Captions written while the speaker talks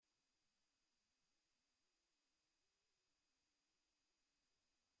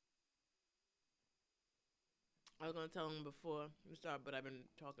I was gonna tell him before we start, but I've been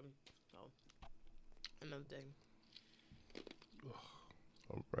talking. So another thing.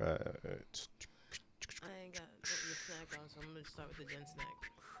 All right. I ain't got the snack on, so I'm gonna start with the Jen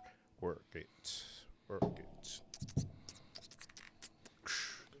snack. Work it. Work it.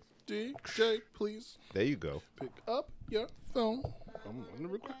 DJ, please There you go. pick up your phone. I'm on the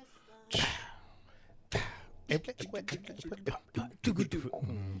record.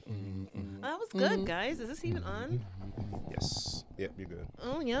 That was good, guys. Is this even on? Yes. Yep, you're good.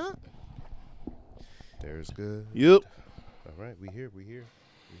 Oh yeah. There's good. Yep. All right, we here.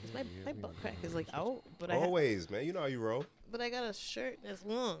 My butt crack is like out, but Always, man. You know how you roll. but I got a shirt that's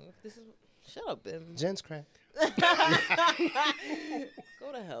long. This is shut up, Bim. Jen's crack. Go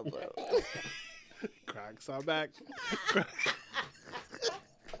to hell, bro. Cracks are back.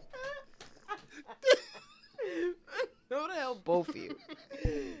 Go to hell, both of you.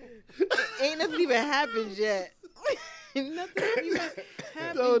 Ain't nothing even happened yet. Nothing even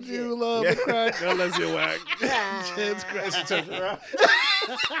happened Don't yet. you love the crack unless you whack? Jen's crack.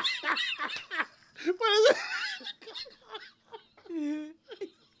 What is it?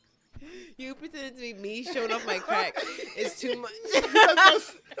 You pretended to be me showing off my crack. It's too much.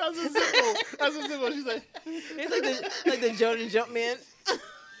 That's a symbol. That's a symbol. She's like, It's like the Jordan Jump Man.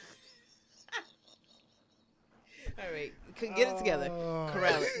 All right, get it together.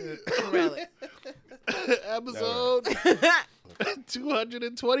 Corral it. Corral it. episode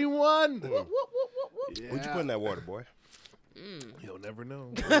 221. Whoop, whoop, whoop, whoop, whoop. Yeah. What'd you put in that water, boy? You'll never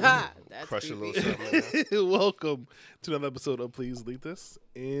know. That's Crush a creepy. little something like that. Welcome to another episode of Please Lead This.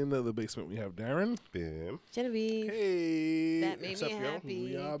 In the basement, we have Darren. Bim. Genevieve. Hey. That made What's me up, yo? happy.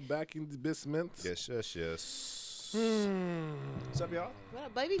 We are back in the basement. Yes. Hmm. What's up, y'all? What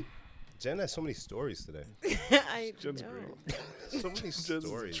up, baby? Jen has so many stories today. I Jen's know. So many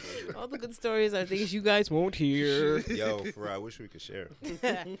stories. All the good stories are things you guys won't hear. Yo, for real, I wish we could share.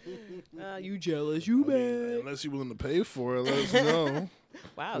 You jealous? You I mean, mad? unless you're willing to pay for it, let us know.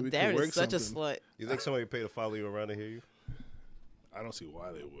 Wow, we could Darren work is such something. a slut. You think somebody would pay to follow you around to hear you? I don't see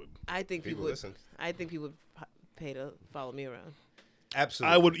why they would. I think People people would. listen. I think people would pay to follow me around.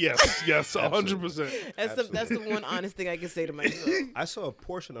 Absolutely. I would, yes, 100%. That's the one honest thing I can say to myself. I saw a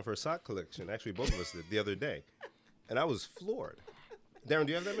portion of her sock collection. Actually, both of us did the other day, and I was floored. Darren, do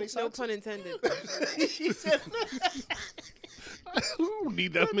you have that many No socks? pun intended. I don't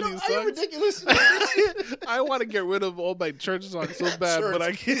need that many Are you socks. ridiculous? I want to get rid of all my church socks so bad, but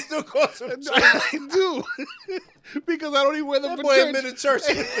I can't. Still calls them I do because I don't even wear them That for boy church admitted church.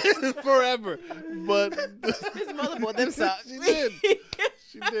 forever. But His mother bought them socks. she did.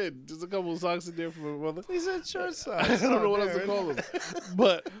 She did. There's a couple of socks in there for my mother. He said church I socks. don't know what else to call them.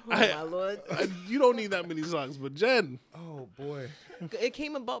 But Oh my lord! you don't need that many socks. But Jen, Oh boy. It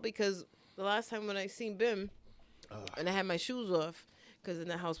came about because the last time when I seen Bim, and I had my shoes off, because in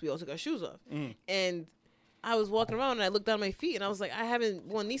the house we also got shoes off, and I was walking around and I looked down at my feet and I was like, I haven't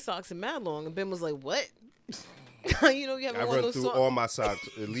worn these socks in mad long, and Bim was like, what? You know, you haven't I worn run those through socks. all my socks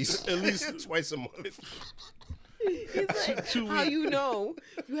at least twice a month. He's like, 2 how weeks. you know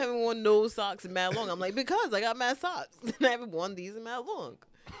you haven't worn those socks in mad long? I'm like, because I got mad socks and I haven't worn these in mad long.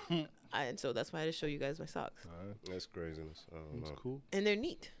 And so that's why I had to show you guys my socks, That's craziness. I don't it's know. cool. and they're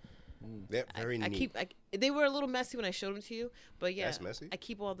neat. They're very neat. They were a little messy when I showed them to you, but yeah, That's messy? I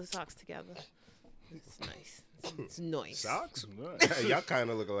keep all the socks together. It's nice. It's nice. Socks? Nice. Y'all kind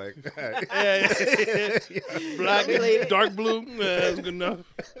of look alike. Black Related. and dark blue. That's good enough.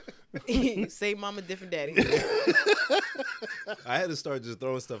 Same mama, different daddy. I had to start just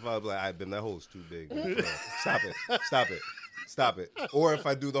throwing stuff out. Like, I've been that hole's too big. Stop it. Stop it. Stop it. Or if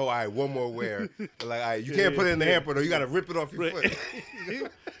I do the whole, all right, one more wear. Like, all right, you can't put it in the hamper, though. You got to rip it off your foot.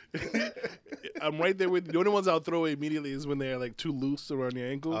 I'm right there with you. The only ones I'll throw away immediately is when they're like too loose around your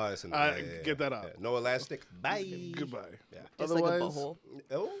ankle. Oh, that's Get that out. Yeah. No elastic. Bye. Goodbye. Yeah. Just like a Otherwise, butthole.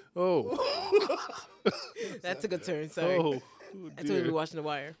 Oh. oh, That took a turn. Sorry. oh, I told you to be watching The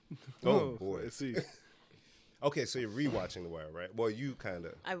Wire. Oh, boy. I see. Okay, so you're rewatching The Wire, right? Well, you kind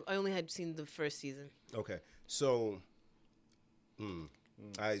of. I only had seen the first season. Okay. So, all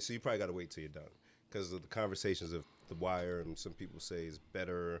right, so you probably got to wait till you're done because of the conversations of The Wire, and some people say it's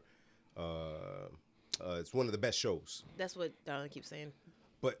better. It's one of the best shows. That's what Darling keeps saying.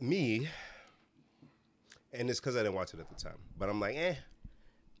 But me, and it's because I didn't watch it at the time, but I'm like,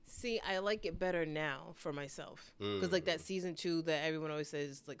 See, I like it better now for myself because like that season 2 that everyone always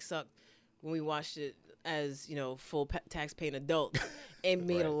says like sucked. When we watched it as full tax paying adults, it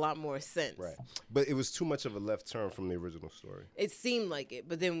made Right. a lot more sense. right. But it was too much of a left turn from the original story. It seemed like it,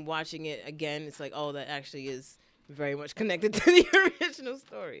 but then watching it again, it's like, oh, that actually is very much connected to the original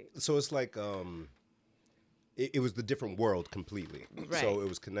story. So it's like, it was the different world completely. Right. So it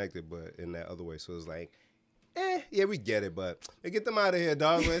was connected, but in that other way. So it was like, yeah, we get it, but get them out of here,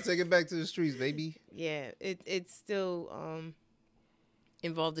 dog. Let's take it back to the streets, baby. Yeah, it still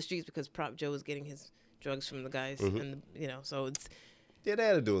involved the streets because Prop Joe was getting his drugs from the guys, and so it's Yeah, they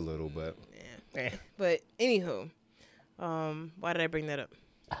had to do a little, but But anywho, why did I bring that up?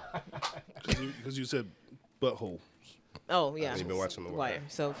 Because you said butthole. Oh yeah, You've been watching The Wire.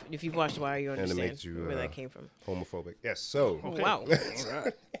 So if you've watched The Wire, you it understand makes you, where that came from. homophobic. Yes. So Oh, wow, All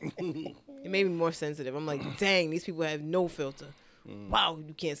right. it made me more sensitive. I'm like, dang, these people have no filter. Wow,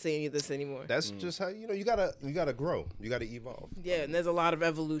 you can't say any of this anymore. that's just how you gotta grow. You gotta evolve. Yeah, and there's a lot of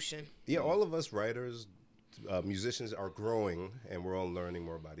evolution. Yeah, all of us writers, musicians are growing, and we're all learning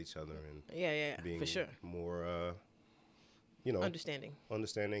more about each other and Yeah, being for sure. more, Understanding.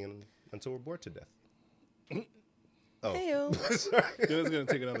 understanding, and until we're bored to death. Oh, Heyo. sorry. It's going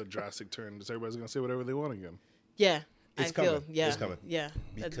to take another drastic turn. Just everybody's going to say whatever they want again. Yeah, It's I feel. coming. Yeah, It's coming. Yeah,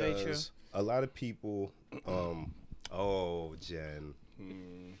 that's very true. Because a lot of people, Jen,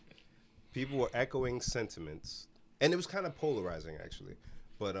 people were echoing sentiments, and it was kind of polarizing actually.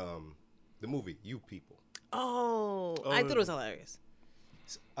 But the movie, You People, Oh, I thought it was hilarious.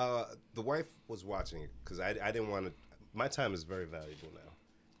 the wife was watching it because I didn't want to. My time is very valuable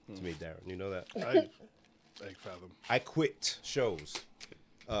now to me, Darren. You know that. I fathom. I quit shows.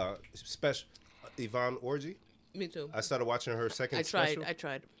 Special Yvonne Orji. Me too. I started watching her second special. I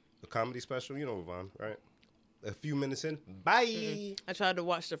tried. A comedy special. You know Yvonne, right? A few minutes in, bye. I tried to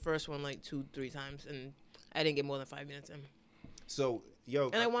watch the first one like 2-3 times, and I didn't get more than 5 minutes in. So, yo.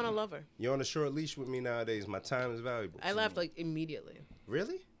 And I want to love her. You're on a short leash with me nowadays. My time is valuable. I laughed like immediately,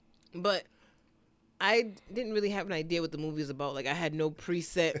 Really? but I didn't really have an idea what the movie was about. Like I had no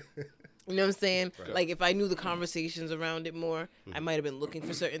preset. You know what I'm saying? Right. Like if I knew the conversations around it more, I might have been looking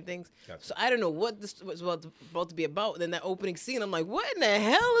for certain things. Gotcha. So I don't know what this was about to be about. Then that opening scene, I'm like, what in the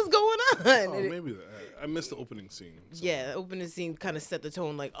hell is going on? Oh, And it- maybe I missed the opening scene. So. yeah, the opening scene kind of set the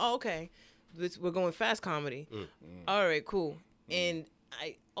tone. Like, oh, okay, we're going fast comedy. All right, cool. And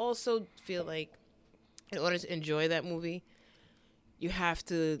I also feel like in order to enjoy that movie, you have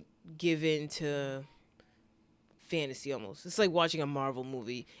to give in to fantasy almost. It's like watching a Marvel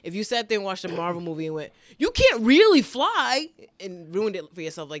movie. If you sat there and watched a Marvel movie and went, you can't really fly, and ruined it for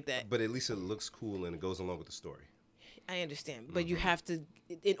yourself like that. But at least it looks cool and it goes along with the story. I understand. But you have to,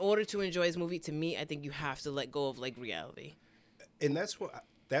 in order to enjoy this movie, to me, I think you have to let go of like reality. And that's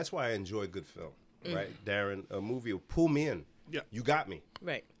why I enjoy good film, right? Darren, a movie will pull me in. Yeah. You got me.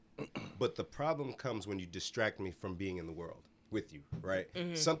 Right. But the problem comes when you distract me from being in the world with you, right?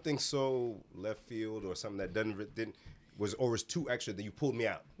 Something so left field or something that was too extra that you pulled me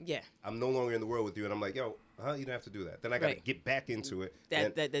out. Yeah. I'm no longer in the world with you, and I'm like, yo, you don't have to do that. Then I got to Right. get back into it.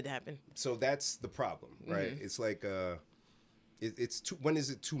 That did happen. So that's the problem, right? It's like it's too. When is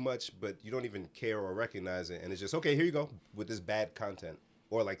it too much? But you don't even care or recognize it, and it's just okay. Here you go with this bad content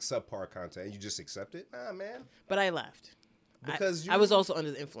or like subpar content, and you just accept it. Nah, man. But I laughed. Because I was also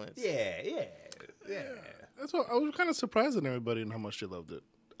under the influence. Yeah. That's why I was kind of surprised at everybody and how much they loved it.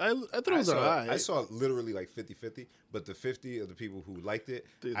 I thought it was alright. I saw literally like 50-50, but the 50 of the people who liked it,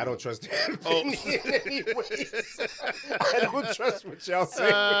 I don't trust their Oh. opinion anyways. I don't trust what y'all say.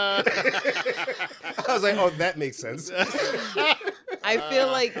 I was like, oh, that makes sense. I feel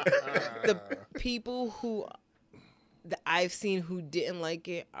like the people that I've seen who didn't like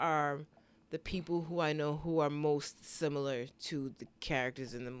it are the people who I know who are most similar to the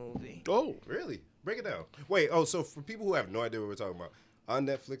characters in the movie. Oh, Really? Break it down. Wait, so for people who have no idea what we're talking about, on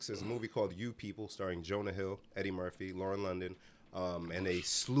Netflix there's a movie called You People starring Jonah Hill, Eddie Murphy, Lauren London, and a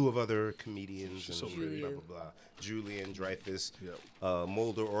slew of other comedians and so blah, blah, blah. Julian Dreyfus, Yep.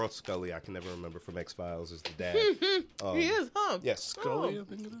 Mulder or Scully, I can never remember from X-Files, is the dad. He is, huh? Yes. Scully, I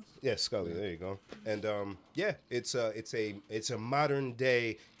think it is. Yeah, Scully. There you go. And it's a modern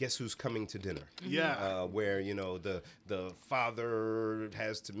day. Guess who's coming to dinner? Yeah. Where the father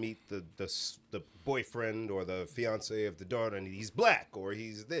has to meet the boyfriend or the fiance of the daughter, and he's black or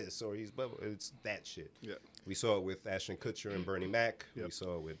he's this or he's blah, blah. It's that shit. Yeah. We saw it with Ashton Kutcher and Bernie Mac. Yep. We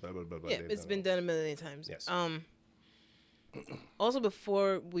saw it with blah blah blah blah. Yeah, it's been done a million times. Yes. Also,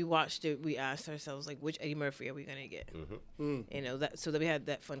 before we watched it, we asked ourselves like, which Eddie Murphy are we gonna get? You know that, so that we had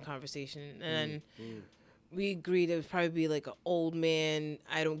that fun conversation, and we agreed it would probably be like an old man,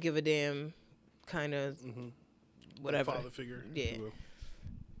 I don't give a damn kind of whatever. Father figure. if Yeah. you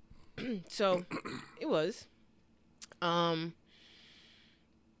will. So it was.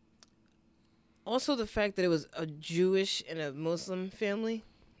 Also, the fact that it was a Jewish and a Muslim family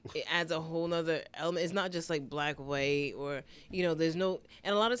it adds a whole nother element. It's not just like black, white, or there's no.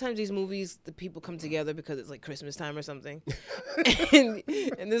 And a lot of times these movies, the people come together because it's like Christmas time or something,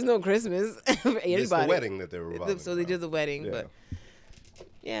 and there's no Christmas for anybody. It's the wedding that they were revolving So they around. did the wedding, Yeah. but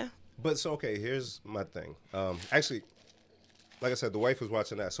yeah. But so okay, here's my thing. Actually, like I said, the wife was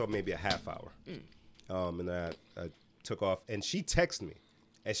watching that. I saw maybe a half hour, and then I took off, and she texted me,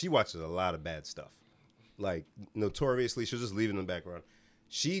 and she watches a lot of bad stuff, like notoriously. She'll just leave it in the background.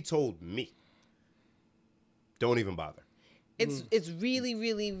 She told me, don't even bother. It's really,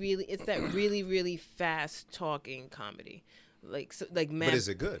 really, really. It's that really, really fast talking comedy, like mad. But is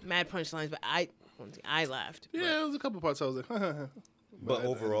it good? Mad punchlines, but I laughed. Yeah, there was a couple parts I was like, But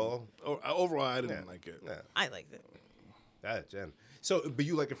overall, overall, I didn't like it. yeah, I liked it. Jen. So, but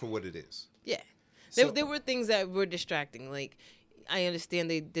you like it for what it is. Yeah, So- there were things that were distracting. Like I understand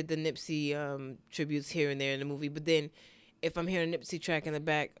they did the Nipsey tributes here and there in the movie, but then if I'm hearing a Nipsey track in the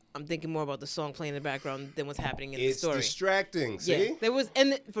back, I'm thinking more about the song playing in the background than what's happening in the It's story. distracting. See? Yeah, there was,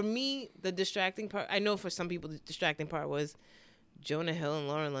 for me, the distracting part. I know for some people the distracting part was Jonah Hill and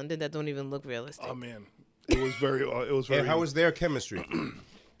Lauren London that don't even look realistic. Oh man, it was very. And how was their chemistry?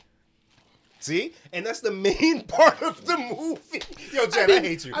 See? And that's the main part of the movie. Yo, Jen, I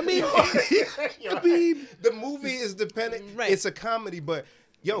hate you. I mean, Yo, the movie is dependent. Right. It's a comedy, but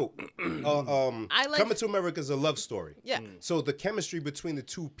yo, I like- Coming to America is a love story. Yeah. So the chemistry between the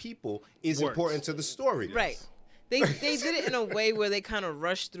two people is Works. important to the story. Right. They did it in a way where they kind of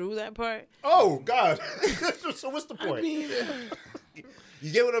rushed through that part. Oh God. So what's the point?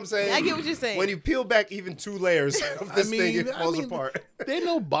 You get what I'm saying? I get what you're saying. When you peel back even 2 layers of this thing, it falls apart. They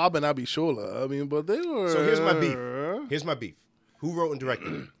know Bob and Abishola. I mean, but they were. So here's my beef. Here's my beef. Who wrote and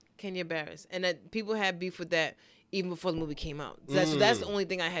directed it? Kenya Barris, and that people had beef with that even before the movie came out. That's the only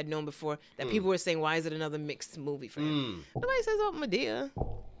thing I had known before. That people were saying, "Why is it another mixed movie for him?" Nobody says about Medea.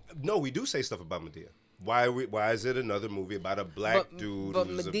 No, we do say stuff about Medea. Why is it another movie about a black dude? But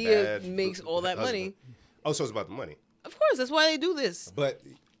who's Medea a bad makes all that husband? money. Oh, so it's about the money. Of course, that's why they do this. But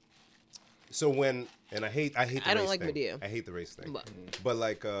so when I hate the I don't race like thing. Medea. I hate the race thing. But- But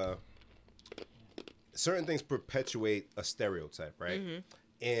like certain things perpetuate a stereotype, right? Mm-hmm.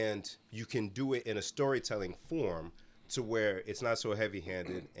 And you can do it in a storytelling form to where it's not so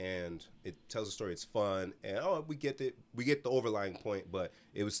heavy-handed and it tells a story. It's fun and we get the overlying point, but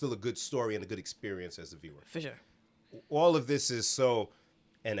it was still a good story and a good experience as a viewer. For sure. All of this is so,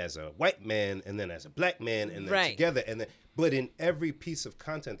 and as a white man, and then as a black man, and then Right. together, and then, but in every piece of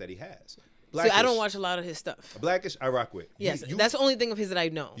content that he has. See, I don't watch a lot of his stuff. Blackish, I rock with. Yes, You- that's the only thing of his that I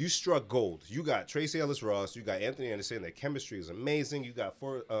know. You struck gold. You got Tracy Ellis Ross. You got Anthony Anderson. Their chemistry is amazing. You got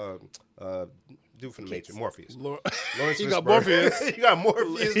dude from the Matrix, Morpheus. Lawrence You got Fishburne. Morpheus. You got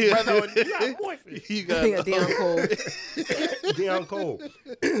Morpheus, Yeah. brother. You got Morpheus. You I got got Deion Cole. Deion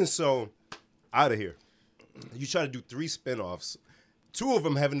Cole. So, out of here. You try to do 3 spinoffs. 2 of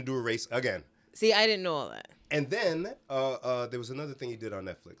them having to do a race again. See, I didn't know all that. And then there was another thing he did on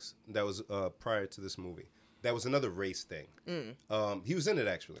Netflix that was prior to this movie. That was another race thing. He was in it,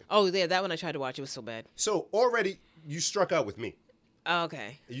 actually. Oh, yeah, that one I tried to watch. It was so bad. So already you struck out with me. Oh,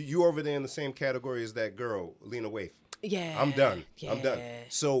 okay. You over there in the same category as that girl, Lena Waithe. Yeah. I'm done. I'm done. Yeah.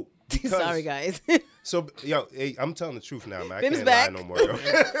 So because, Sorry, guys. So yo, hey, I'm telling the truth now, man. I Bim's can't back. lie no more. Yo.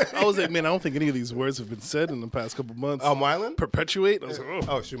 I was like, man, I don't think any of these words have been said in the past couple months. Wildin'? Perpetuate. I was like, oh.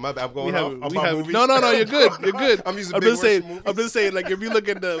 Oh shoot, my bad. I'm going We have, off. we about have, movies. no, you're good. You're good. I'm using I'm big just words saying. for movies. I'm just saying, like, if you look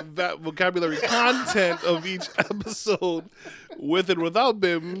at the vocabulary content of each episode, with and without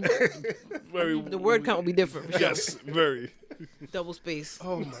Bim, very The word count will be different. For sure. yes, very. Double space.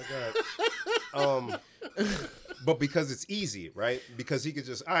 Oh my god. But because it's easy, right? Because he could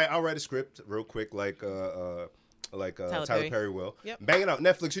just, all right, I'll write a script real quick, like Tyler Perry will. Yep. Bang it out.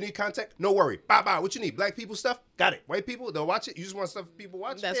 Netflix, you need content? No worry. Bye. What you need? Black people stuff? Got it. White people? They'll watch it. You just want stuff people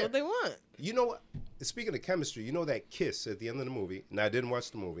watch? That's Yeah. what they want. You know what? Speaking of chemistry, you know that kiss at the end of the movie? Now, I didn't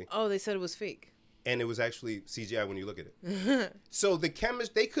watch the movie. Oh, they said it was fake. And it was actually CGI when you look at it. So the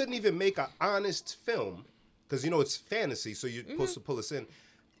chemist, they couldn't even make an honest film because, it's fantasy, so you're supposed to pull us in.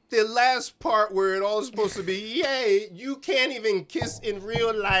 The last part where it all is supposed to be, yay, you can't even kiss in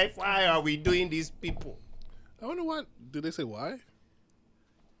real life. Why are we doing these people? I wonder what. Did they say why?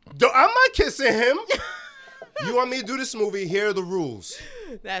 I'm not kissing him. You want me to do this movie? Here are the rules.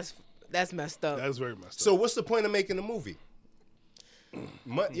 That's messed up. That's very messed up. So what's the point of making a movie?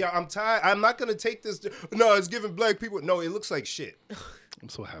 I'm tired. I'm not going to take this. No, it's giving black people. No, it looks like shit. I'm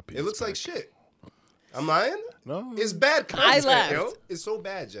so happy. It looks like shit. I'm lying? No. It's bad content, laughed. yo. It's so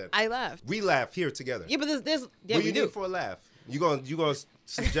bad, Jen. I laughed. We laugh here together. Yeah, but there's what we you do. need for a laugh? You gonna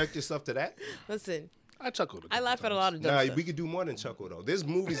subject yourself to that? Listen, I chuckled. I laugh at a lot of dumb Nah, stuff. we could do more than chuckle though. There's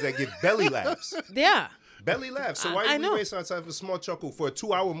movies that get belly laughs. Yeah. Belly laughs. So I why do know. we waste our time for small chuckle for a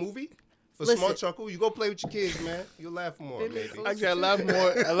 2-hour movie? For Listen. small chuckle, you go play with your kids, man. You'll laugh more, maybe. Actually, I laugh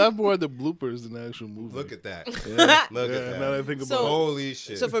more. I laugh more at the bloopers than the actual movie. Look at that. yeah. Look Yeah, at that. now that I think about So- it. Holy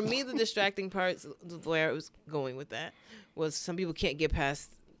shit. So for me, the distracting parts, where I was going with that, was some people can't get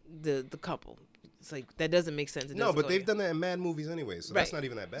past the couple. It's like that doesn't make sense. It no, doesn't but go they've together. done that in mad movies anyway, so that's not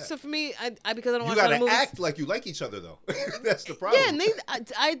even that bad. So for me, I because I don't you watch a lot gotta of movies. act like you like each other though. That's the problem. Yeah,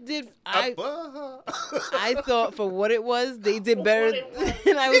 and I did. I I thought for what it was, they did better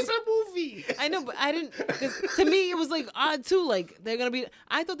than I was. It's a movie. I know, but I didn't. 'Cause to me, it was like odd too. Like they're gonna be.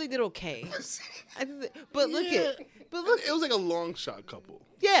 I thought they did okay. But look Yeah. But look. It was like a long shot couple.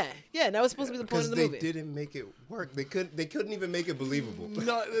 Yeah, that was supposed to be the point Because of the they movie. didn't make it work. They couldn't even make it believable.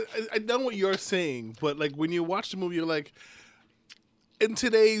 No, I know what you're saying, but like when you watch the movie, you're like, in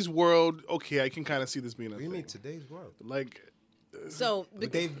today's world, okay, I can kind of see this being a What do you thing. mean today's world? Like, So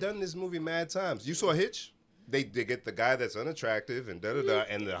But they've done this movie mad times. You saw Hitch? They get the guy that's unattractive and da-da-da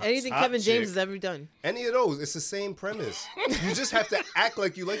and the anything hot Kevin chick. James has ever done. Any of those, it's the same premise. You just have to act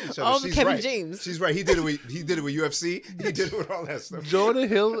like you like each other. All the She's Kevin right. James. She's right. He did it with UFC. He did it with all that stuff. Jonah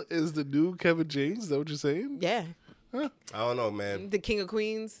Hill is the new Kevin James. Is that what you're saying? Yeah, I don't know, man. The King of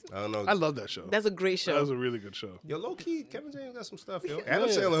Queens. I don't know. I love that show. That's a great That show. was a really good show. Yo, low key, Kevin James got some stuff, yo. Adam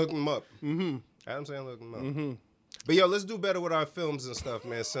Yeah. Sandler hooked him up. Mm-hmm. Adam Sandler hooked him up. Mm-hmm. But yo, let's do better with our films and stuff,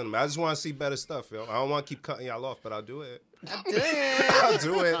 man. Cinema. I just want to see better stuff, yo. I don't want to keep cutting y'all off, but I'll do it. I'll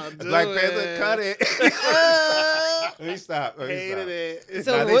do it. Black Panther, cut it. Let me stop. Hated it.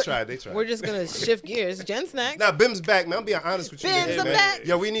 So Nah, they we're- tried. They tried. We're just gonna shift gears. Jen Snacks. Now, Bim's back, man. I'm being honest with you. Bim's man. back.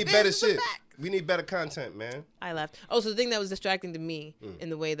 Yo, we need Bim's better shit. back. We need better content, man. I laughed. Oh, so the thing that was distracting to me in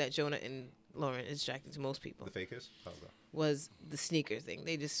the way that Jonah and Lauren is distracting to most people The fakers. Oh, no. was the sneaker thing.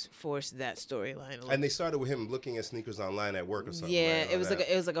 They just forced that storyline. a little. And they started with him looking at sneakers online at work or something. Yeah, right? it was All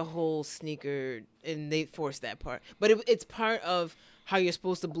that. it was like a whole sneaker, and they forced that part. But it's part of how you're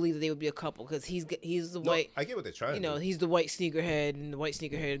supposed to believe that they would be a couple because he's the No, white, I get what they're trying you to know, do. he's the white sneakerhead, and the white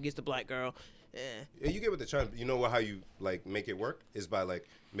sneakerhead gets the black girl. Yeah, you get what they're trying to do. You know how you like make it work is by like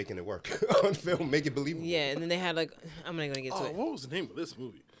making it work on film, make it believable. Yeah, and then they had like I'm not gonna get to Oh, it. what was the name of this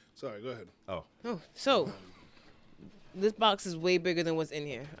movie? Sorry, go ahead. Oh, Oh, so this box is way bigger than what's in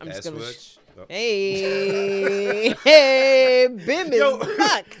here. I'm that's just gonna. what. Oh. Hey, Bim is Yo,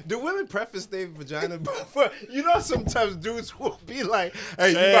 back. do women preface their vagina before? You know, sometimes dudes will be like,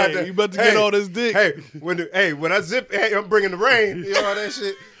 "Hey, Hey, you about to get all this dick." Hey, when I zip, hey, I'm bringing the rain." You know all that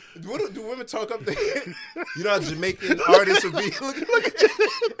shit. What do women talk up there? You know how Jamaican artists would be. Look at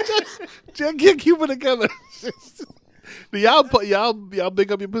Jack can't keep it together. Do y'all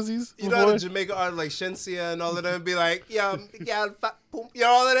big up your pussies? you know how the before? Jamaican artists like Shensia and all of them be like, "Yo, y'all, you know all of that." You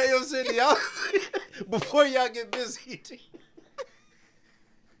know what I'm saying? Y'all before y'all get busy.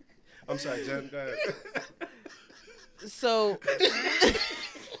 I'm sorry, Jen. Go ahead. So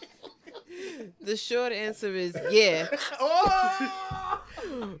the short answer is yeah. Oh!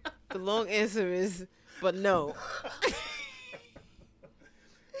 The long answer is but no.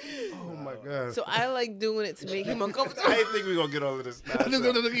 Oh my god. So I like doing it to make him I uncomfortable. didn't think we were gonna get all of this. Nah, No,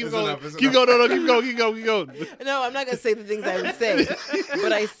 no, no, keep it's going. enough, it's Keep enough. going. No, keep going. No, I'm not gonna say the things I would say,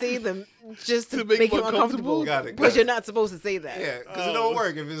 but I say them just to, make make him him uncomfortable. Got it, got But it. you're not supposed to say that. Yeah, because it don't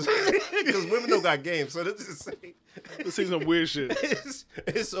work if it's because women don't got game. So this is This is some weird shit.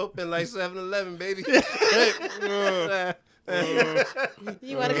 it's open like 7-Eleven, baby.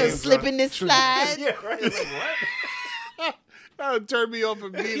 You want to come slip in this slide? Yeah, right. Like, what? That would turn me off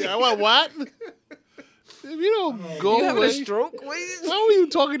immediately. I want what? If you don't go You having away, a stroke? What is- how are you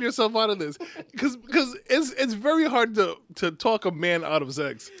talking yourself out of this? Because it's very hard to talk a man out of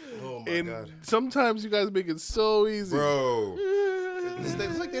sex. Oh my And god, sometimes you guys make it so easy. bro.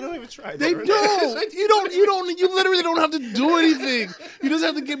 It's like they don't even try. They bro. don't. It's like- You literally don't have to do anything. You just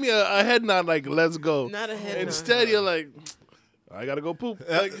have to give me a head nod, like "Let's go." Not a head nod. Instead, you're like, "I gotta go poop."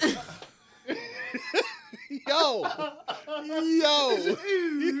 Like, yo.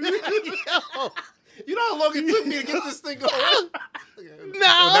 You know how long it took me to get this thing going? No.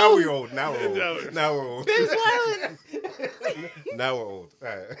 Now we're old. Now we're old. Now we're old. It's violent. Now we're old. All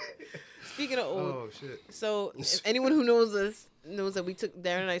right. Speaking of old, Oh shit. so if anyone who knows us knows that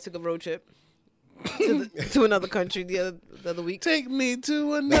Darren and I took a road trip to another country the other week. Take me to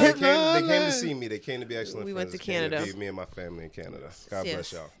No, another. they came to land. see me. They came to be excellent We friends. went to They came Canada. be me and my family in Canada. God Yes.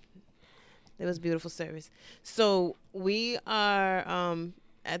 bless y'all. It was beautiful service. So we are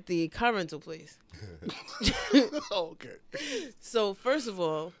at the car rental place. Oh, okay. So first of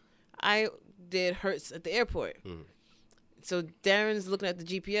all, I did Hertz at the airport. So Darren's looking at the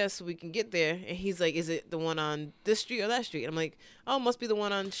GPS so we can get there, and he's like, "Is it the one on this street or that street?" I'm like, "Oh, it must be the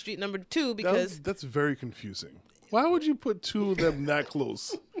one on street number 2 because That's very confusing. Why would you put two of them that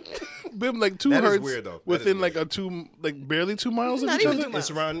close? Bim, like 2 That is hertz weird, though. That within is like weird. a 2, like barely 2 miles of Not each even other. 2 miles.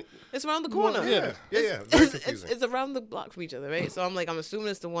 It's around. around the corner." Yeah. Yeah. Very confusing. It's around the block from each other, right? So I'm like, I'm assuming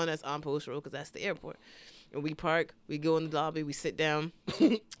it's the one that's on Post Road because that's the airport. And we park, we go in the lobby, we sit down,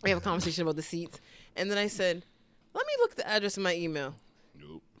 we have a conversation about the seats, and then I said, "Let me look at the address in my email,"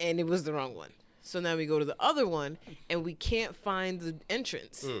 Nope. and it was the wrong one. So now we go to the other one, and we can't find the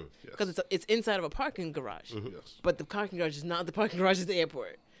entrance because it's inside of a parking garage. Yes. But the parking garage is not the parking garage; is the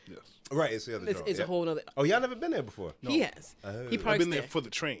airport. Yes. Right. It's the other. It's a whole other. Oh, y'all never been there before? He has. He I've parks been there there. for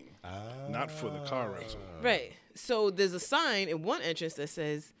the train, not for the car rental. Right. So there's a sign in one entrance that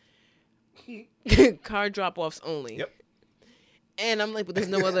says car drop offs only. Yep. And I'm like, but there's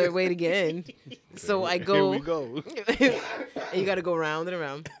no other way to get in. So I go. Here we go. And you got to go round and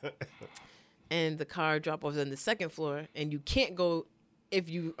around. And the car drop offs on the second floor, and you can't go if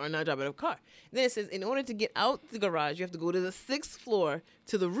you are not dropping a car. Then it says, in order to get out the garage, you have to go to the 6th floor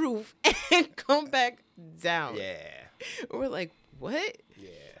to the roof and come back down. Yeah. We're like, what? Yeah.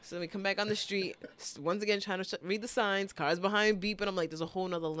 So then we come back on the street, once again trying to read the signs. Cars behind beeping. I'm like, there's a whole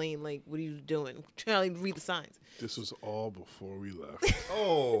nother lane. Like, what are you doing? Trying to read the signs. This was all before we left.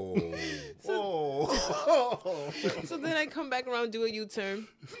 Oh. So then I come back around, do a U-turn.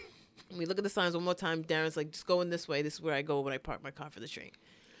 We look at the signs one more time. Darren's like, just go in this way. This is where I go when I park my car for the train.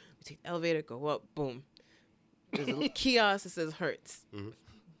 We take the elevator, go up, boom. There's a little kiosk that says Hertz.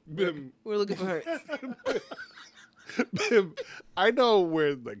 Bim, We're looking for Hertz. Bim, I know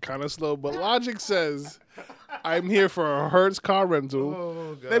we're like kind of slow, but logic says I'm here for a Hertz car rental.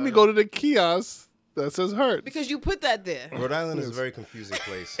 Oh, God. Let me go to the kiosk that says Hertz. Because you put that there. Rhode Island is a very confusing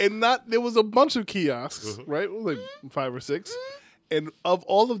place. And there was a bunch of kiosks, right? It was like 5 or 6. And of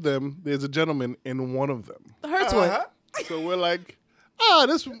all of them, there's a gentleman in one of them. The Hertz one. So we're like,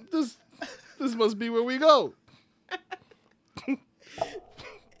 this must be where we go.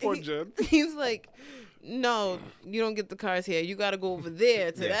 Poor Jen. He's like, no, you don't get the cars here. You got to go over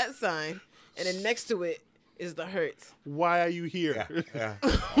there to that sign. And then next to it is the Hertz. Why are you here? Yeah.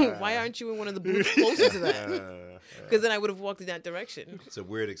 Why aren't you in one of the booths closer to that? Because then I would have walked in that direction. It's a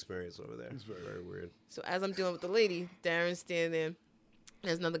weird experience over there. It's very weird. So as I'm dealing with the lady, Darren's standing there.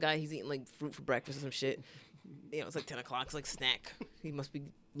 There's another guy. He's eating like fruit for breakfast or some shit. You know, it's like 10 o'clock. It's like snack. He must be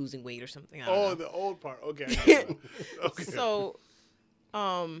losing weight or something. I don't know. The old part. Okay. Okay. So,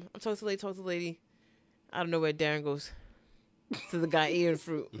 I'm talking to the lady. I don't know where Darren goes. To the guy eating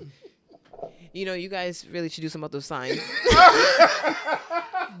fruit. You know, you guys really should do something about those signs.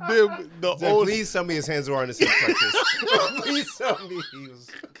 Please tell me his hands were on his hips like this. Please tell me he was.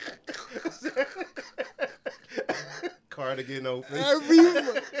 Cardigan open.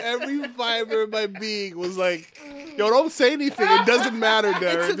 Every fiber of my being was like, yo, don't say anything. It doesn't matter, It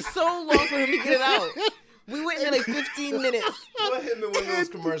Darren. took so long for him to get it out. We went in there like 15 minutes. Put him in one of those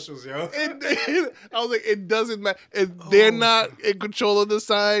commercials, yo. I was like, it doesn't matter. They're not in control of the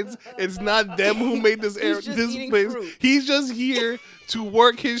signs. It's not them who made this just eating place. fruit. He's just here to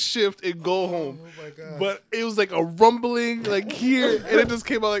work his shift and go home. Oh my God. But it was like a rumbling, like here, and it just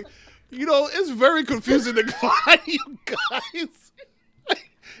came out like, you know, it's very confusing to find you guys.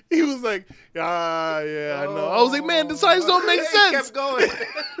 He was like, yeah, I know. I was like, man, the signs don't make He sense. kept going.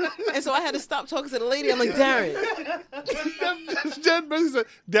 And so I had to stop talking to the lady. I'm like, Darren. Jen basically said,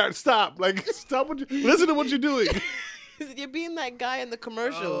 Darren, stop. Like, stop listen to what you're doing. He said, you're being that guy in the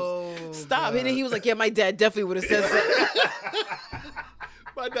commercials. Oh, Stop. God. And then he was like, yeah, my dad definitely would have said something.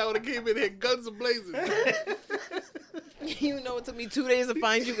 My dad would have came in here guns a-blazing. You know, it took me 2 days to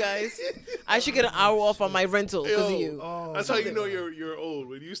find you guys. I should get an hour off on my rental because of you. That's how you know you're old.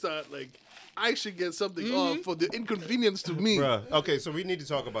 When you start, like, I should get something off for the inconvenience to me. Bruh. Okay, so we need to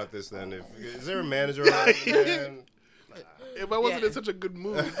talk about this then. Is there a manager around, man? If I wasn't Yeah. in such a good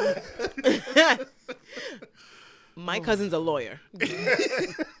mood. My cousin's a lawyer.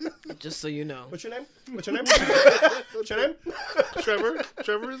 Just so you know. What's your name? What's your name? What's your name? Trevor?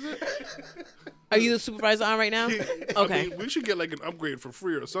 Trevor, is it? Are you the supervisor on right now? I Okay. mean, we should get, like, an upgrade for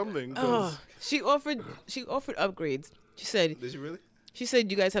free or something. 'Cause Oh, she offered upgrades. She said Did you really?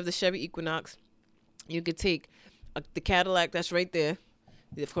 you guys have the Chevy Equinox. You could take the Cadillac that's right there.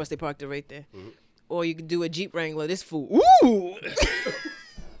 Of course, they parked it right there. Mm-hmm. Or you could do a Jeep Wrangler. This fool. Ooh.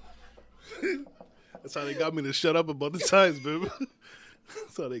 That's how they got me to shut up about the signs, baby.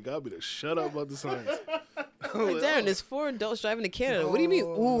 That's how they got me to shut up about the signs. Like, Darren, there's 4 adults driving to Canada. What do you mean?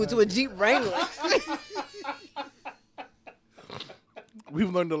 Ooh, to a Jeep Wrangler.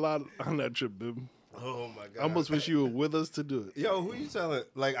 We've learned a lot on that trip, babe. Oh my god! I almost wish you were with us to do it. Yo, who you telling?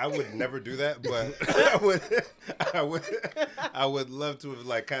 Like, I would never do that, but I would love to have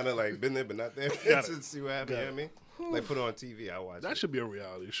like kind of like been there but not there to see what happened. You know what I mean? Like put it on TV, I watch. That it. should be a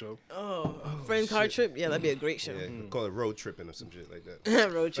reality show. Oh, friend car trip. Yeah, that'd be a great show. Yeah, call it road tripping or some shit like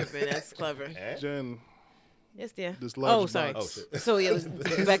that. Road tripping. That's clever. Jen, Yes, dear. this large Oh, sorry. box. Oh, shit. So yeah,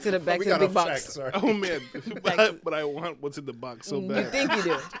 back to the We big got off track, box. sorry. Oh man, but I want what's in the box so You bad. think you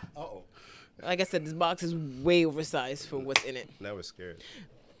do? Uh-oh. Like I said, this box is way oversized for what's in it. Now we're scared.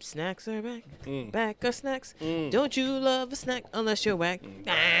 Snacks are back. Back of snacks. Don't you love a snack unless you're whack?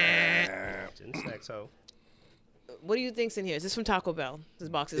 Gin snacks, ho. What do you think's in here? Is this from Taco Bell? This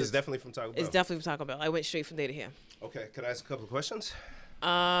box is. It's definitely from Taco Bell. It's definitely from Taco Bell. I went straight from there to here. Okay, can I ask a couple of questions?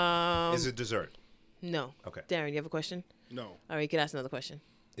 Is Is it dessert? No. Okay. Darren, you have a question? No. All right, you can ask another question.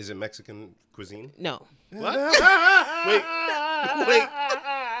 Is it Mexican cuisine? No. What? Wait. Wait.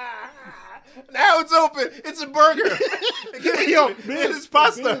 Now it's open. It's a burger. Yo, it's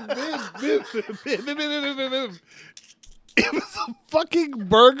pasta. If it's a fucking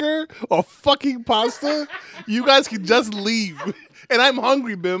burger or fucking pasta, you guys can just leave. And I'm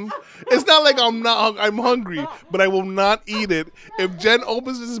hungry, Bim. It's not like I'm hungry, but I will not eat it if Jen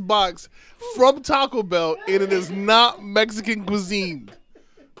opens this box from Taco Bell and it is not Mexican cuisine.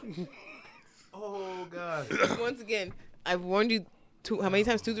 Oh god. Once again, I've warned you how many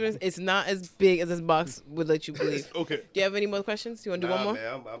times? 2 times? It's not as big as this box would let you believe. Okay. Do you have any more questions? You want to do one more?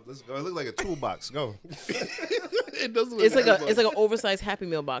 Man, let's go. It looks like a toolbox. Go. It doesn't look It's like that it's like much. an oversized Happy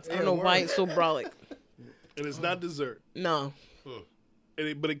Meal box. I don't know why it's so brolic. And it's not dessert. No.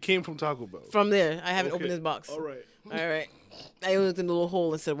 But it came from Taco Bell. From there, I haven't Okay. opened this box. All right. All right. I looked in the little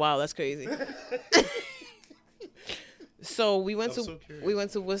hole and said, "Wow, that's crazy." So we went I'm so curious. we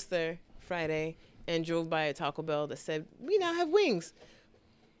went to Worcester Friday and drove by a Taco Bell that said, "We now have wings."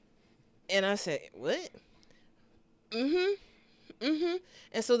 And I said, "What?" And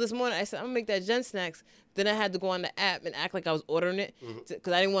so this morning I said, "I'm gonna make that Gen Snacks." Then I had to go on the app and act like I was ordering it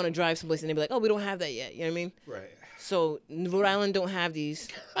because I didn't want to drive someplace and they'd be like, "Oh, we don't have that yet." You know what I mean? Right. So Rhode Island don't have these.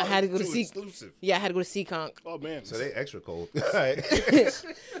 I had to go to Too see. exclusive. Yeah, I had to go to Seekonk. Oh man. So they extra cold. Right.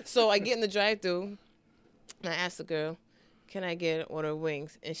 So I get in the drive-thru, and I asked the girl, "Can I get an order of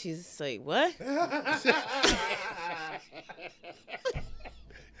wings?" And she's like, "What?"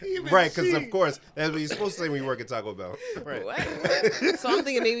 Right, because of course that's what you're supposed to say when you work at Taco Bell. Right. What? So I'm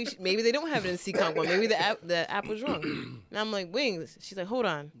thinking maybe they don't have it in Seekonk one. Maybe the app was wrong. And I'm like, "Wings." She's like, "Hold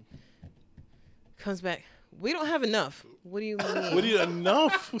on." Comes back. "We don't have enough." What do you mean? What do you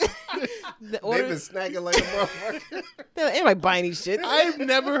enough? The They've order, been snacking like a motherfucker. they're like, "Anybody buying these shit?" I've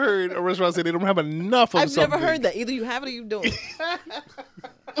never heard a restaurant say they don't have enough of I've something. never heard that. Either you have it or you don't.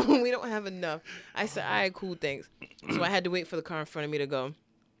 We don't have enough. I said, "All right, cool, thanks." So I had to wait for the car in front of me to go.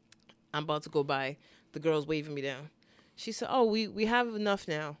 I'm about to go by. The girl's waving me down. She said, "Oh, we have enough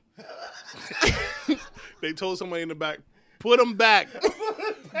now." They told somebody in the back, put them back.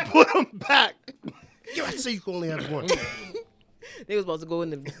 Put them back. Yo, I say you can only have one. They was about to go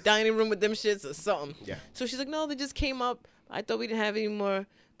in the dining room with them shits or something. Yeah. So she's like, "No, they just came up. I thought we didn't have any more,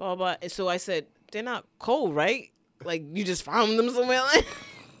 blah, blah, blah." And so I said, "They're not cold, right? Like, you just found them somewhere?"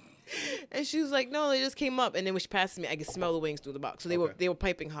 And she was like, "No, they just came up." And then when she passes me, I could smell the wings through the box. So they were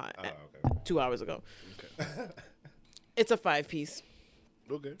piping hot Okay. 2 hours ago. It's a 5-piece.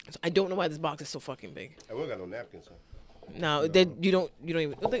 Okay. So I don't know why this box is so fucking big. I ain't got no napkins. Huh? No, you don't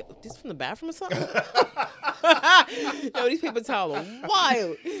even. This from the bathroom or something? Yo, these paper towels are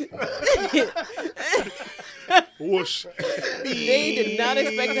wild. Whoosh. They did not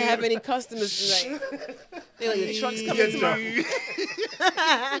expect to have any customers tonight. They like, "The truck's coming tomorrow."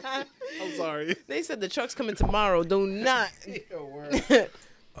 I'm sorry. They said the truck's coming tomorrow. Do not.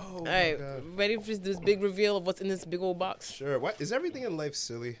 Oh, All right, ready for this big reveal of what's in this big old box? Sure. What is everything in life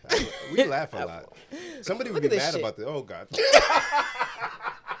silly? We laugh a lot. Somebody would Look be at this mad shit. about this. Oh God.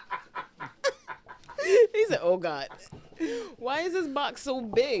 He said, "Oh God, why is this box so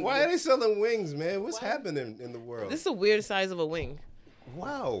big?" Why are they selling wings, man? What's happening in the world? This is a weird size of a wing.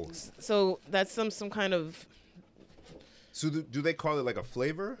 Wow. So that's some kind of. So do they call it like a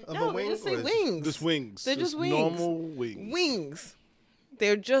flavor of No, a wing? just say or is- wings. Just wings. They're just wings. Normal wings. Wings.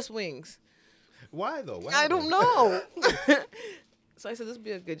 They're just wings. Why though? Why I don't know. So I said this would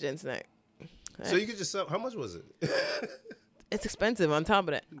be a good Gen snack. So you could just sell. How much was it? It's expensive on top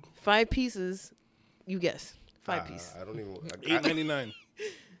of that. 5 pieces, you guess. 5 pieces. I don't even. $8.99.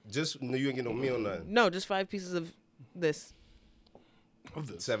 Just you ain't get no meal none. No, just 5 pieces of this. Of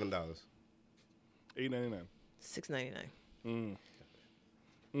this. $7. $8.99. $6.99.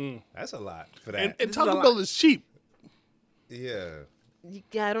 That's a lot for that. And Taco Bell is cheap. Yeah.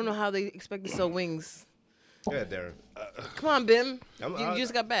 Yeah, I don't know how they expect to sell wings. Yeah, Darren. Come on, Bim. I'm- You I-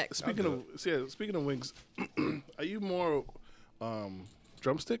 just got back. Speaking of wings, are you more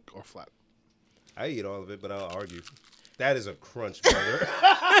drumstick or flat? I eat all of it, but I'll argue. That is a crunch burger.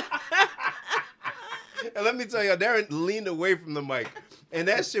 And let me tell you, Darren leaned away from the mic, and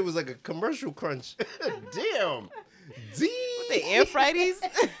that shit was like a commercial crunch. Damn. They air fry these?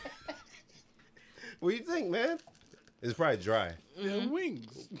 What do you think, man? It's probably dry. They're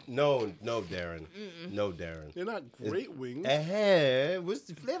wings. No, Darren. No, Darren. They're not great wings. What's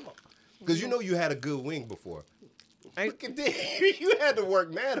the flavor? Because you know you had a good wing before. I- Look at this. You had to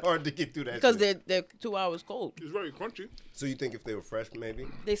work mad hard to get through that Because shit. they're 2 hours cold. It's very crunchy. So you think if they were fresh, maybe?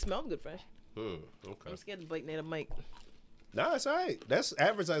 They smell good fresh. Okay. I'm scared to bite near the mic. Nah, it's all right. That's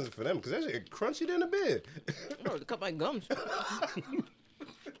advertising for them because that shit crunchy than a bit. No, to cut my gums.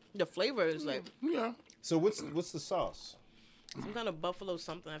 The flavor is like Yeah. So what's the sauce? some kind of buffalo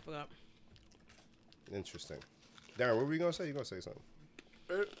something. I forgot. Interesting. Darren, what were you going to say? You going to say something?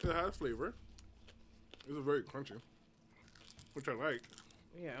 It has flavor. It's very crunchy, which I like.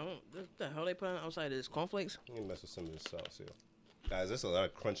 Yeah, I don't. What the hell they put on outside of this? Cornflakes? Let me mess with some of this sauce here. Guys, that's a lot